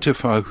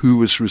identify who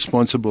was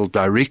responsible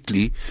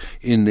directly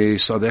in their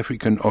South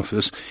African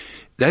office,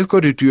 they've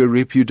got to do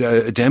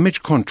a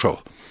damage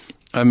control.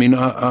 I mean,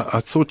 I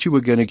thought you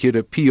were going to get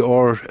a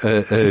PR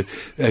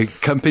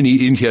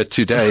company in here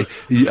today.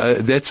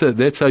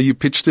 That's how you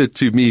pitched it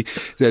to me.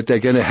 That they're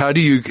going to how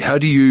do you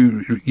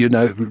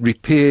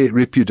repair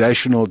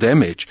reputational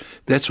damage?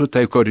 That's what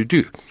they've got to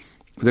do.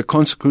 The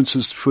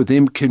consequences for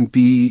them can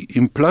be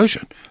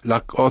implosion,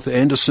 like Arthur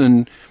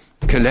Andersen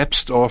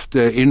collapsed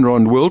after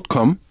Enron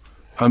WorldCom.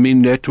 I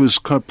mean, that was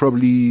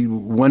probably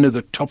one of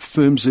the top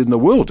firms in the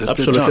world at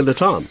the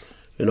time.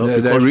 You know,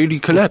 they really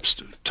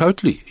collapsed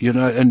totally. You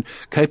know, and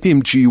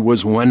KPMG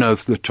was one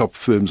of the top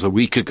firms a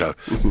week ago.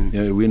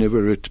 You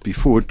know,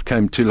 before it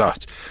came to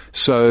light.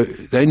 So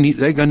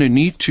they're going to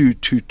need to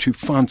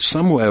find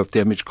some way of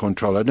damage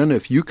control. I don't know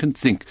if you can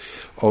think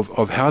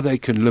of how they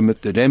can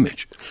limit the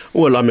damage.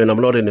 Well, I mean, I'm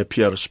not in a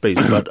PR space,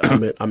 but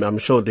I'm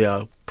sure they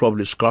are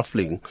probably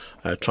scuffling,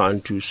 trying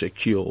to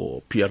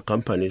secure PR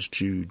companies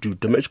to do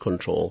damage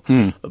control.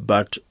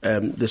 But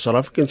the South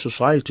African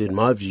society, in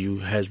my view,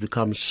 has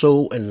become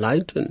so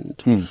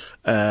enlightened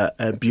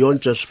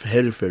beyond just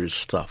very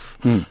stuff,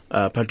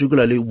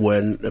 particularly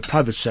when the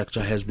private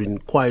sector has been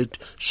quite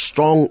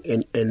strong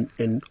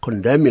in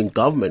condemning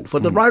government for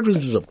the right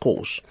reasons, of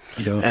course.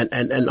 Yeah.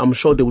 And I'm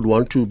sure they would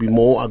want to be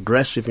more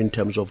aggressive in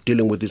terms of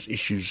dealing with these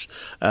issues,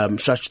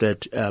 such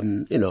that,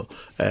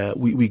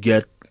 we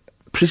get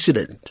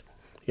precedent,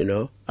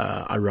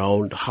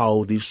 around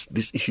how these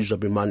issues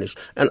have been managed.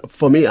 And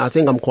for me, I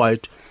think I'm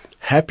quite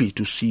happy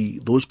to see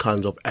those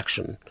kinds of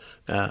action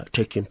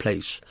taking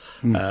place,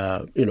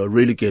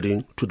 really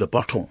getting to the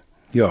bottom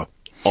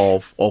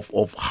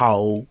of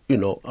how,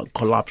 a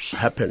collapse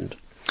happened.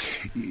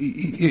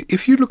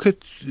 If you look at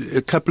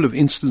a couple of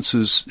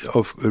instances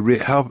of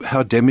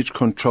how damage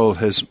control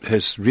has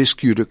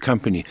rescued a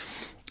company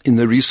in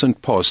the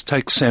recent past,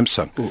 take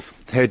Samsung,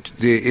 had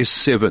their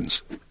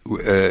S7s,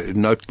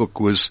 notebook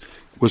was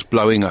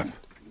blowing up.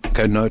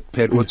 Okay,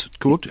 notepad, what's it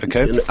called?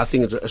 Okay, I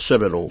think it's a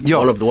 7 or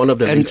one of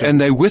them. And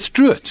they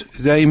withdrew it.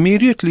 They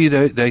immediately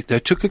they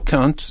took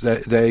account.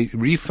 They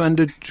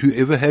refunded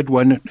whoever had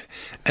one,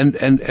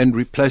 and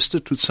replaced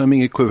it with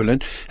something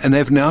equivalent. And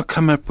they've now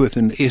come up with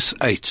an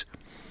S8,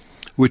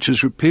 which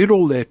has repaired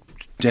all that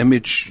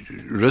damage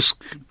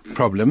risk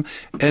problem,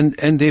 and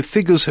their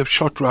figures have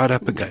shot right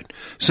up again.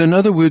 So in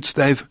other words,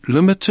 they've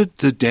limited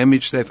the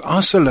damage, they've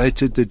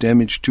isolated the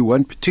damage to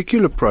one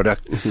particular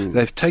product,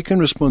 they've taken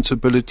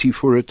responsibility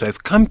for it,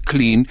 they've come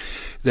clean,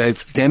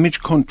 they've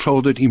damage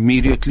controlled it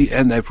immediately,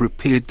 and they've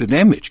repaired the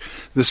damage.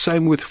 The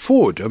same with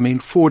Ford. I mean,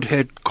 Ford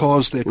had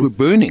cars that were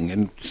burning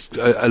and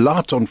a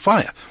lot on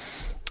fire.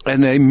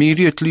 And they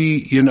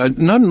immediately,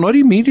 not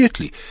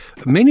immediately.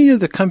 Many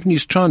of the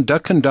companies try and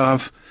duck and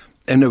dive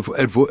and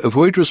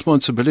avoid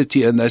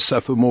responsibility, and they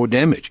suffer more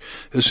damage.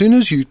 As soon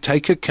as you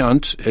take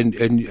account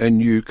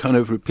and you kind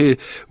of repair,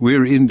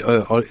 we're in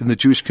the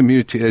Jewish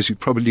community, as you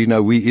probably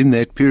know, we're in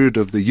that period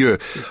of the year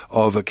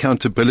of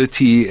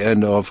accountability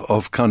and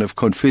of kind of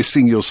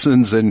confessing your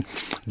sins and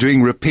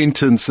doing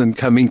repentance and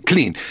coming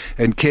clean.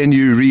 And can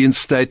you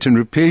reinstate and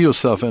repair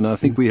yourself? And I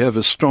think we have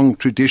a strong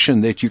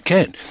tradition that you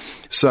can.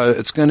 So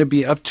it's going to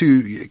be up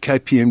to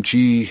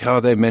KPMG how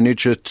they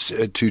manage it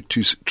to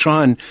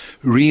try and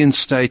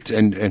reinstate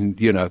and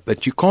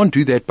but you can't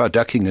do that by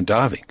ducking and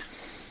diving.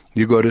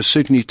 You've got to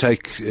certainly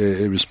take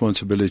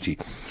responsibility.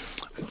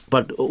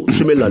 But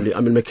similarly,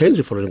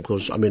 McKinsey, for example,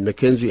 because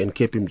McKinsey and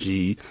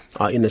KPMG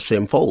are in the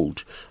same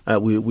fold.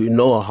 We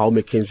know how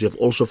McKinsey have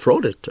also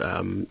frauded,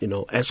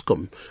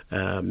 Eskom,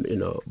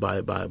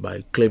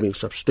 by claiming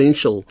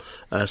substantial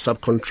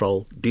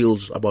subcontrol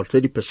deals, about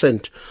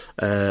 30%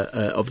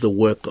 of the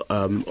work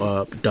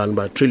done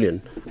by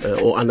Trillion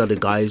or under the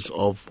guise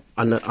of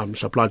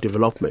supply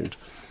development.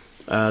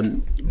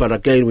 But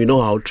again, we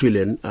know how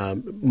Trillion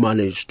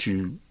managed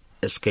to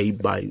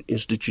escape by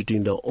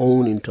instituting their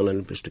own internal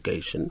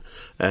investigation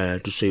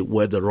to say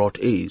where the rot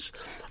is.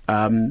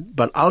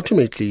 But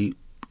ultimately,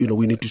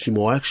 we need to see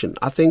more action.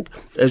 I think,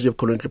 as you've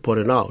currently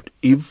pointed out,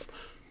 if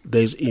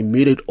there's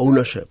immediate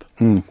ownership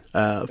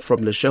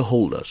from the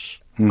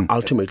shareholders,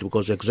 ultimately,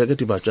 because the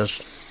executive are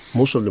just,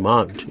 most of them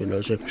aren't,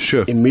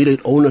 Sure.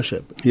 Immediate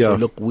ownership. Yeah. So,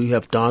 look, we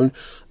have done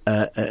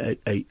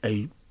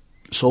a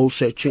soul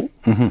searching.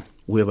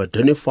 We have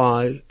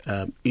identified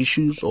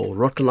issues or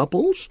rotten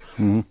apples,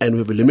 and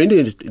we've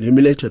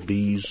eliminated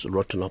these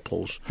rotten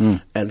apples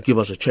and give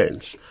us a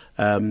chance.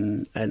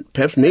 And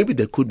perhaps maybe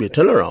there could be a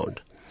turnaround.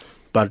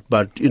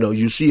 But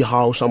you see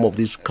how some of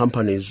these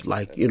companies,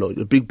 like,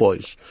 the big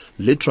boys,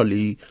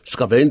 literally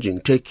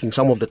scavenging, taking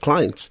some of the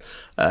clients,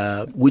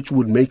 which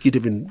would make it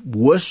even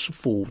worse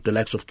for the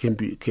likes of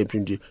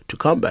KPMG to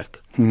come back.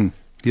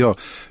 Yeah.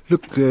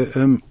 Look,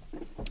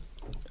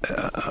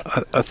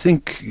 I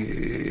think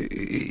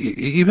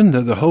even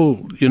the whole,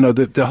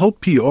 the whole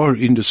PR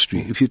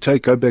industry, if you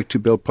go back to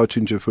Bell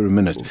Pottinger for a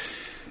minute,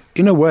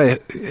 in a way,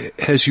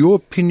 how's your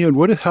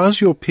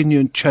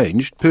opinion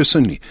changed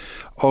personally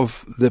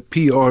of the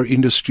PR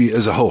industry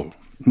as a whole?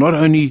 Not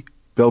only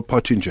Bell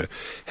Pottinger.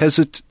 Has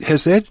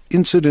that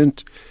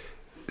incident,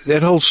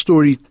 that whole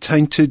story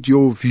tainted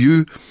your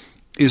view?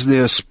 Is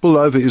there a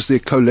spillover? Is there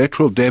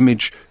collateral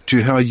damage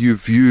to how you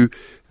view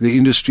the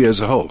industry as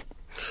a whole?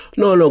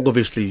 No,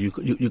 obviously you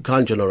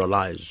can't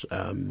generalize,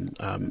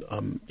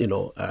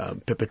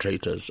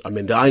 perpetrators.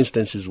 There are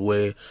instances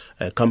where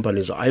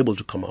companies are able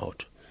to come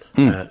out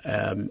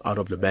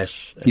of the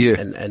mess.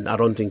 And I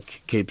don't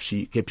think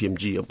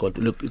KPMG have got,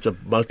 look, it's a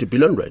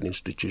multi-billion rand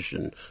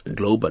institution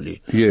globally.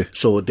 Yeah.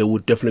 So they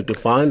would definitely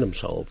find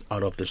themselves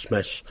out of this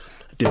mess,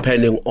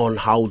 depending on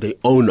how they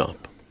own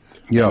up.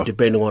 Yeah. And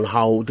depending on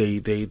how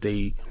they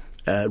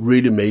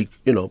really make,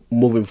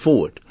 moving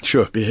forward.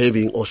 Sure.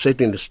 Behaving or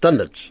setting the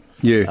standards.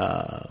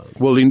 Yeah.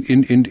 Well,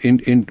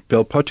 in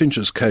Bell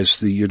Pottinger's case,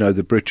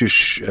 the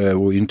British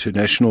or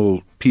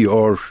international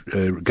PR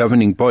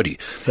governing body,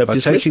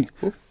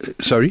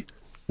 sorry.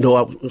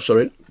 No,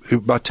 sorry.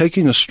 By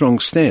taking a strong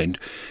stand,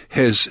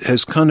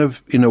 has kind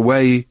of, in a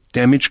way,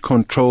 damage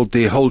controlled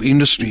their whole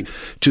industry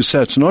to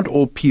say it's not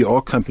all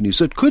PR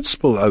companies. It could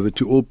spill over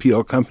to all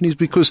PR companies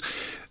because,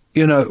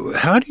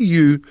 how do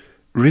you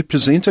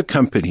represent a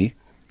company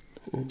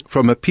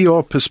from a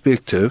PR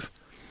perspective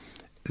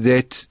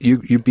that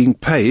you're being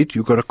paid,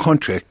 you've got a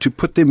contract to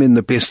put them in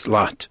the best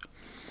light,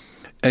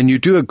 and you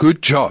do a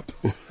good job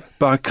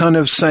by kind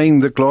of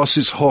saying the glass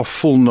is half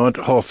full, not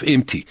half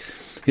empty.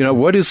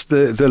 What is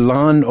the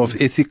line of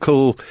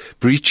ethical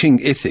breaching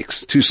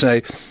ethics to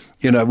say,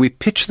 we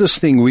pitch this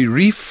thing, we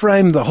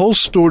reframe the whole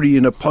story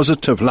in a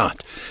positive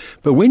light,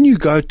 but when you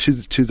go to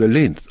the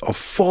length of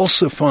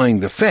falsifying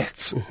the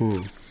facts,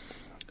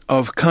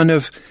 of kind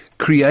of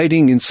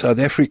creating in South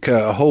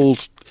Africa a whole,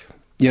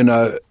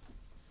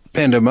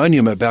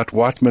 pandemonium about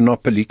white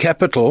monopoly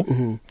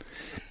capital,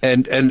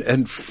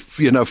 and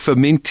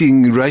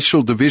fermenting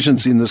racial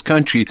divisions in this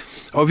country.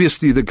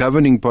 Obviously, the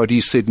governing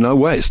body said, no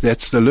ways,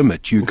 that's the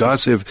limit. You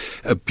guys have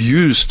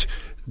abused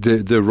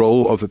the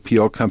role of a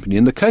PR company.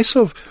 In the case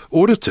of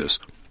auditors,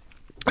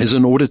 there's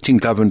an auditing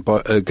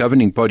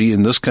governing body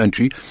in this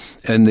country,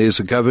 and there's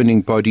a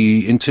governing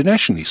body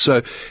internationally.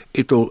 So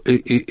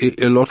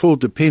a lot will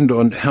depend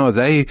on how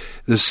the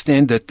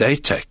standard they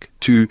take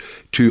to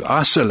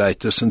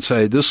isolate this and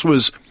say this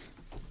was,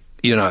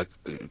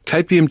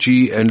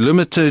 KPMG and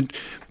limited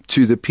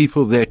to the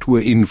people that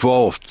were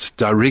involved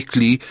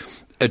directly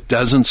it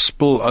doesn't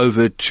spill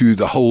over to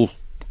the whole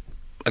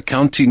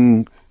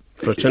accounting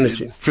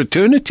fraternity.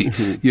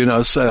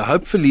 Mm-hmm. So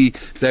hopefully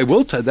they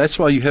will. That's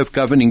why you have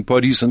governing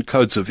bodies and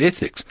codes of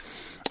ethics.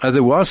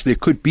 Otherwise, there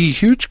could be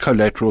huge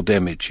collateral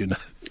damage.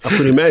 I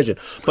could imagine.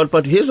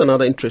 But here's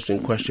another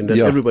interesting question that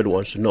everybody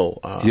wants to know.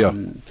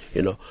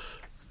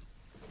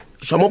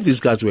 Some of these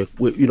guys were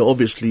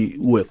obviously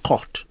were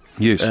caught.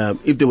 Yes.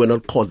 If they were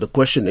not caught, the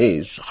question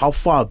is, how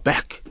far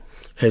back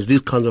has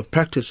these kinds of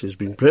practices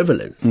been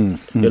prevalent? And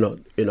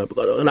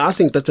I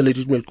think that's a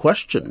legitimate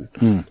question.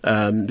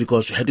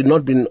 Because had it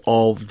not been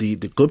of the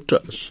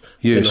Guptas,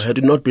 had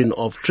it not been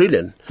of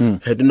Trillian,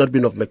 had it not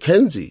been of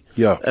Mackenzie,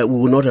 we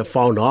would not have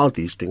found out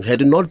these things.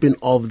 Had it not been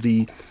of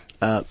the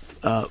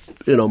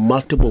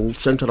multiple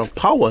center of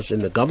powers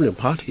in the governing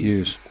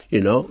party,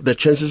 the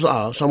chances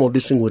are some of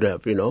these things would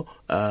have,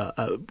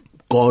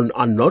 gone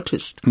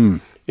unnoticed.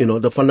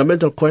 The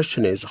fundamental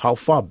question is, how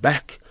far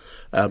back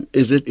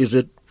is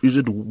it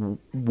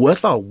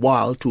worth our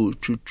while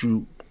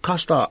to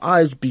cast our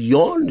eyes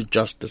beyond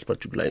just this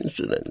particular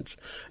incident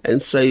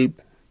and say,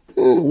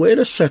 wait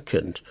a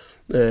second,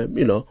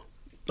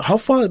 how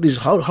far is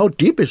how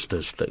deep is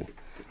this thing?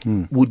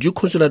 Would you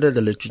consider that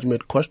a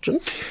legitimate question?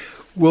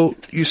 Well,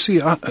 you see,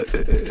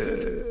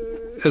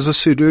 as I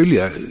said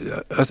earlier,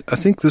 I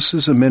think this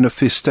is a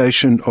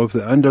manifestation of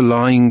the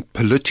underlying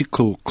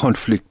political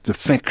conflict, the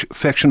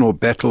factional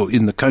battle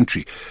in the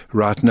country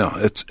right now.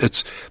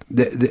 It's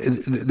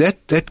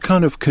that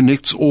kind of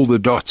connects all the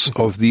dots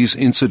of these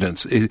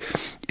incidents.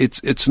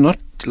 It's not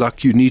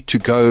like you need to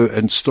go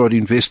and start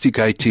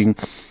investigating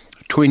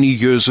 20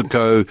 years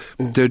ago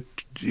that,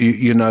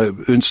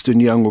 Ernst &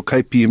 Young or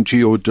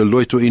KPMG or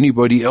Deloitte or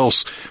anybody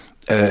else,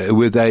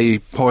 were they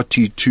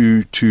party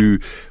to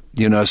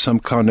some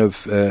kind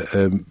of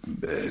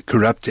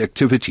corrupt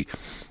activity.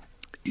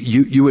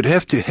 You would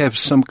have to have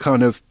some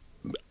kind of,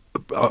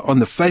 on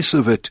the face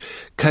of it,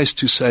 case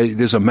to say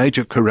there's a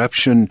major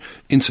corruption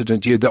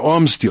incident here. The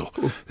arms deal.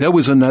 That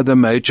was another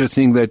major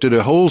thing. They did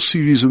a whole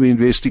series of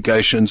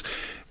investigations.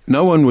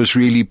 No one was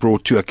really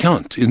brought to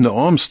account in the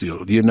arms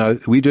deal.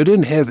 We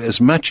didn't have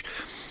as much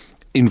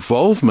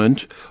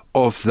involvement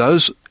of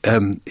those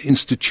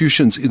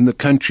institutions in the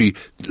country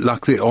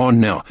like there are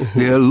now.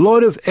 There are a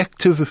lot of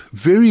active,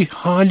 very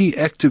highly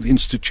active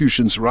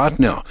institutions right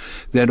now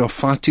that are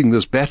fighting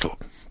this battle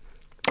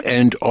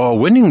and are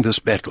winning this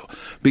battle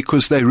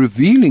because they're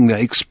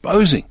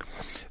exposing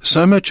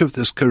so much of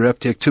this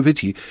corrupt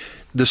activity.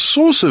 The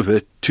source of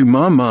it, to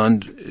my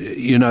mind,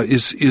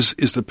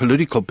 is the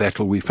political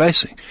battle we're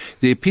facing.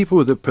 There are people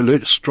with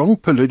a strong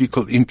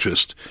political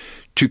interest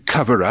to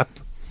cover up.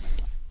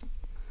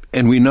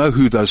 And we know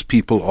who those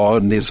people are,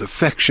 and there's a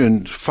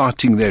faction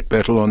fighting that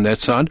battle on that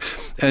side.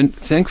 And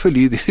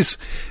thankfully, there's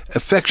a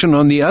faction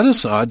on the other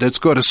side that's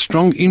got a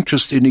strong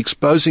interest in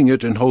exposing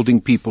it and holding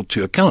people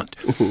to account.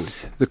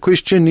 The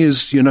question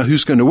is,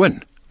 who's going to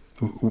win?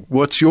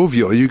 What's your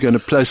view? Are you going to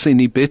place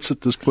any bets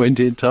at this point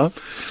in time?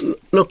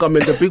 Look,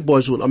 the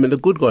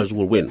good guys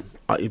will win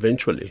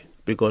eventually.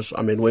 Because,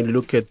 when you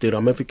look at the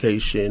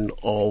ramification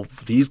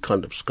of these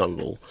kind of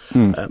scandal,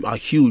 are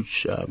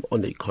huge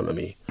on the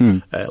economy.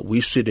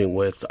 We're sitting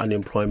with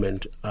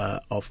unemployment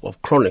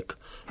of chronic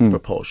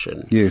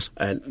proportion. Yes.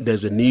 And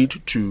there's a need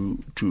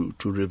to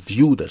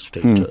review the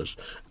status.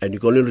 And you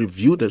can only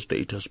review the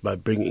status by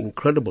bringing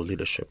incredible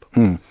leadership.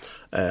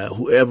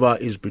 Whoever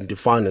is being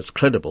defined as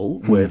credible,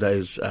 whether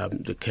it's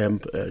the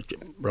camp,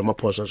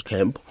 Ramaphosa's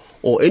camp,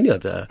 or any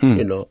other,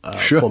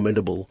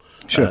 formidable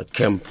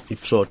camp,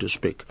 if so to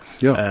speak.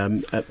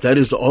 That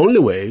is the only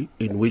way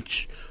in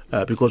which,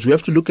 because we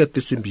have to look at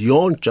this in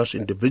beyond just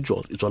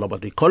individuals. It's all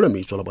about the economy.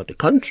 It's all about the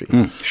country.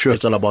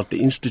 It's all about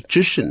the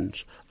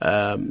institutions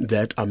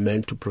that are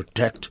meant to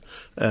protect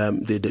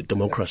the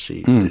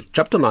democracy. The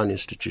Chapter 9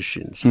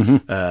 institutions,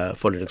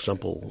 for an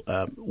example,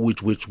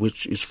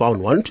 which is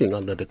found wanting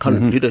under the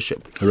current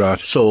leadership. Right.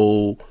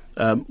 So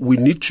we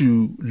need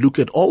to look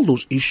at all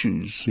those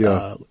issues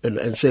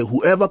and say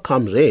whoever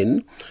comes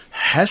in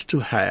has to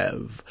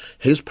have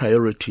his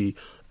priority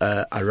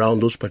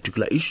around those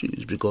particular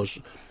issues, because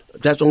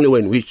that's the only way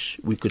in which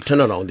we could turn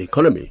around the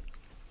economy.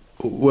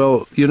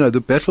 Well,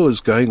 the battle is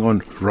going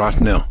on right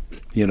now.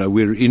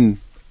 We're in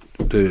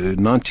the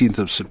 19th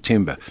of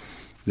September.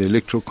 The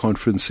electoral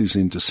conference is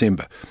in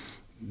December.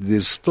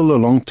 There's still a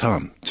long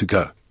time to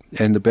go.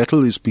 And the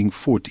battle is being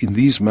fought in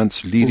these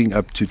months leading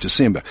up to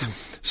December.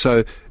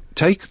 So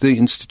take the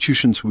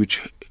institutions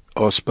which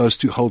are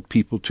supposed to hold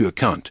people to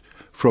account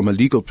from a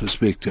legal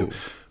perspective.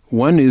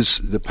 One is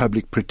the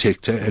public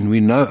protector, and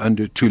we know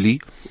under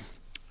Tuli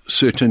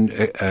certain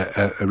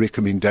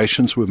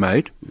recommendations were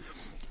made,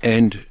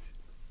 and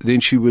then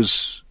she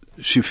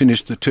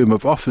finished the term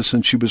of office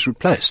and she was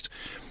replaced.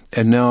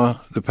 And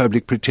now the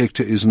public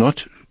protector is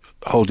not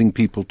holding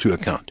people to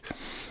account.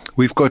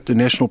 We've got the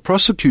National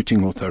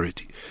Prosecuting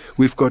Authority.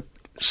 We've got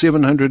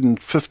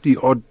 750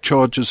 odd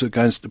charges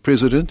against the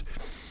president,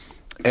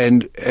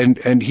 and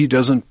he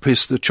doesn't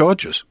press the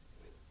charges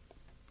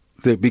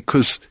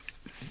because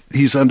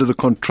he's under the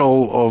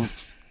control of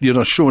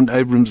Sean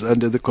Abrams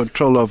under the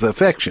control of a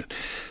faction.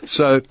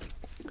 So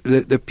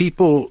the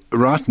people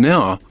right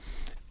now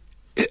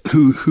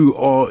who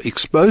are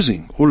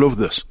exposing all of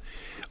this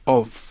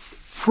are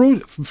fervently,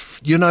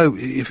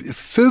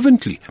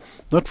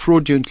 not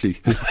fraudulently,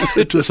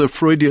 it was a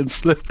Freudian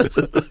slip.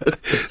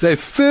 They're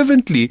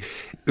fervently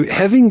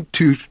having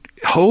to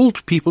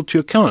hold people to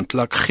account.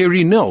 Like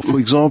Gerry Nel, for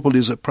example,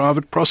 is a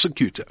private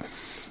prosecutor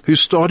who's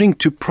starting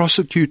to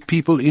prosecute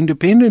people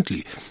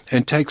independently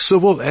and take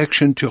civil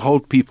action to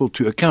hold people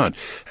to account.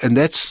 And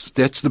that's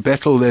the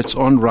battle that's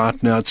on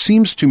right now. It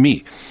seems to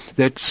me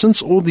that since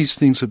all these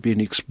things have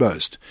been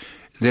exposed,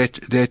 that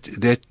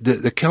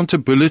the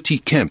accountability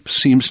camp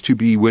seems to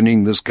be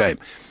winning this game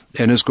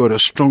and has got a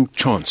strong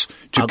chance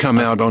to come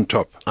out on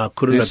top. I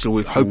couldn't agree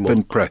with you hope more.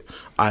 And pray.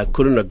 I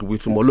couldn't agree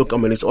with you more. Look, I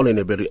mean, it's all in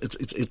a very,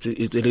 it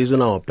is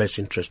in our best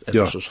interest as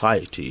a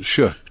society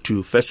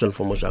to first and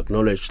foremost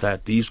acknowledge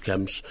that these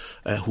camps,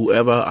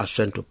 whoever are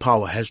sent to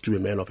power has to be a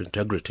man of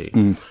integrity.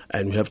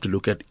 And we have to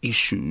look at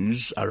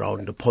issues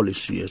around the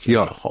policy as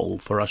a whole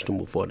for us to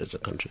move forward as a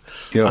country.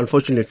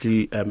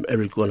 Unfortunately, Eric,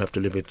 we're going to have to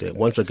leave it there.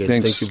 Once again,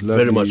 thank you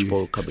very much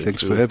for coming.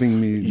 Thanks for having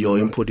me. Your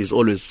input is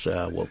always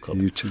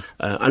welcome. You too.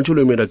 Until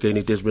we meet again,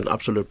 it has been an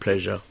absolute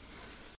pleasure.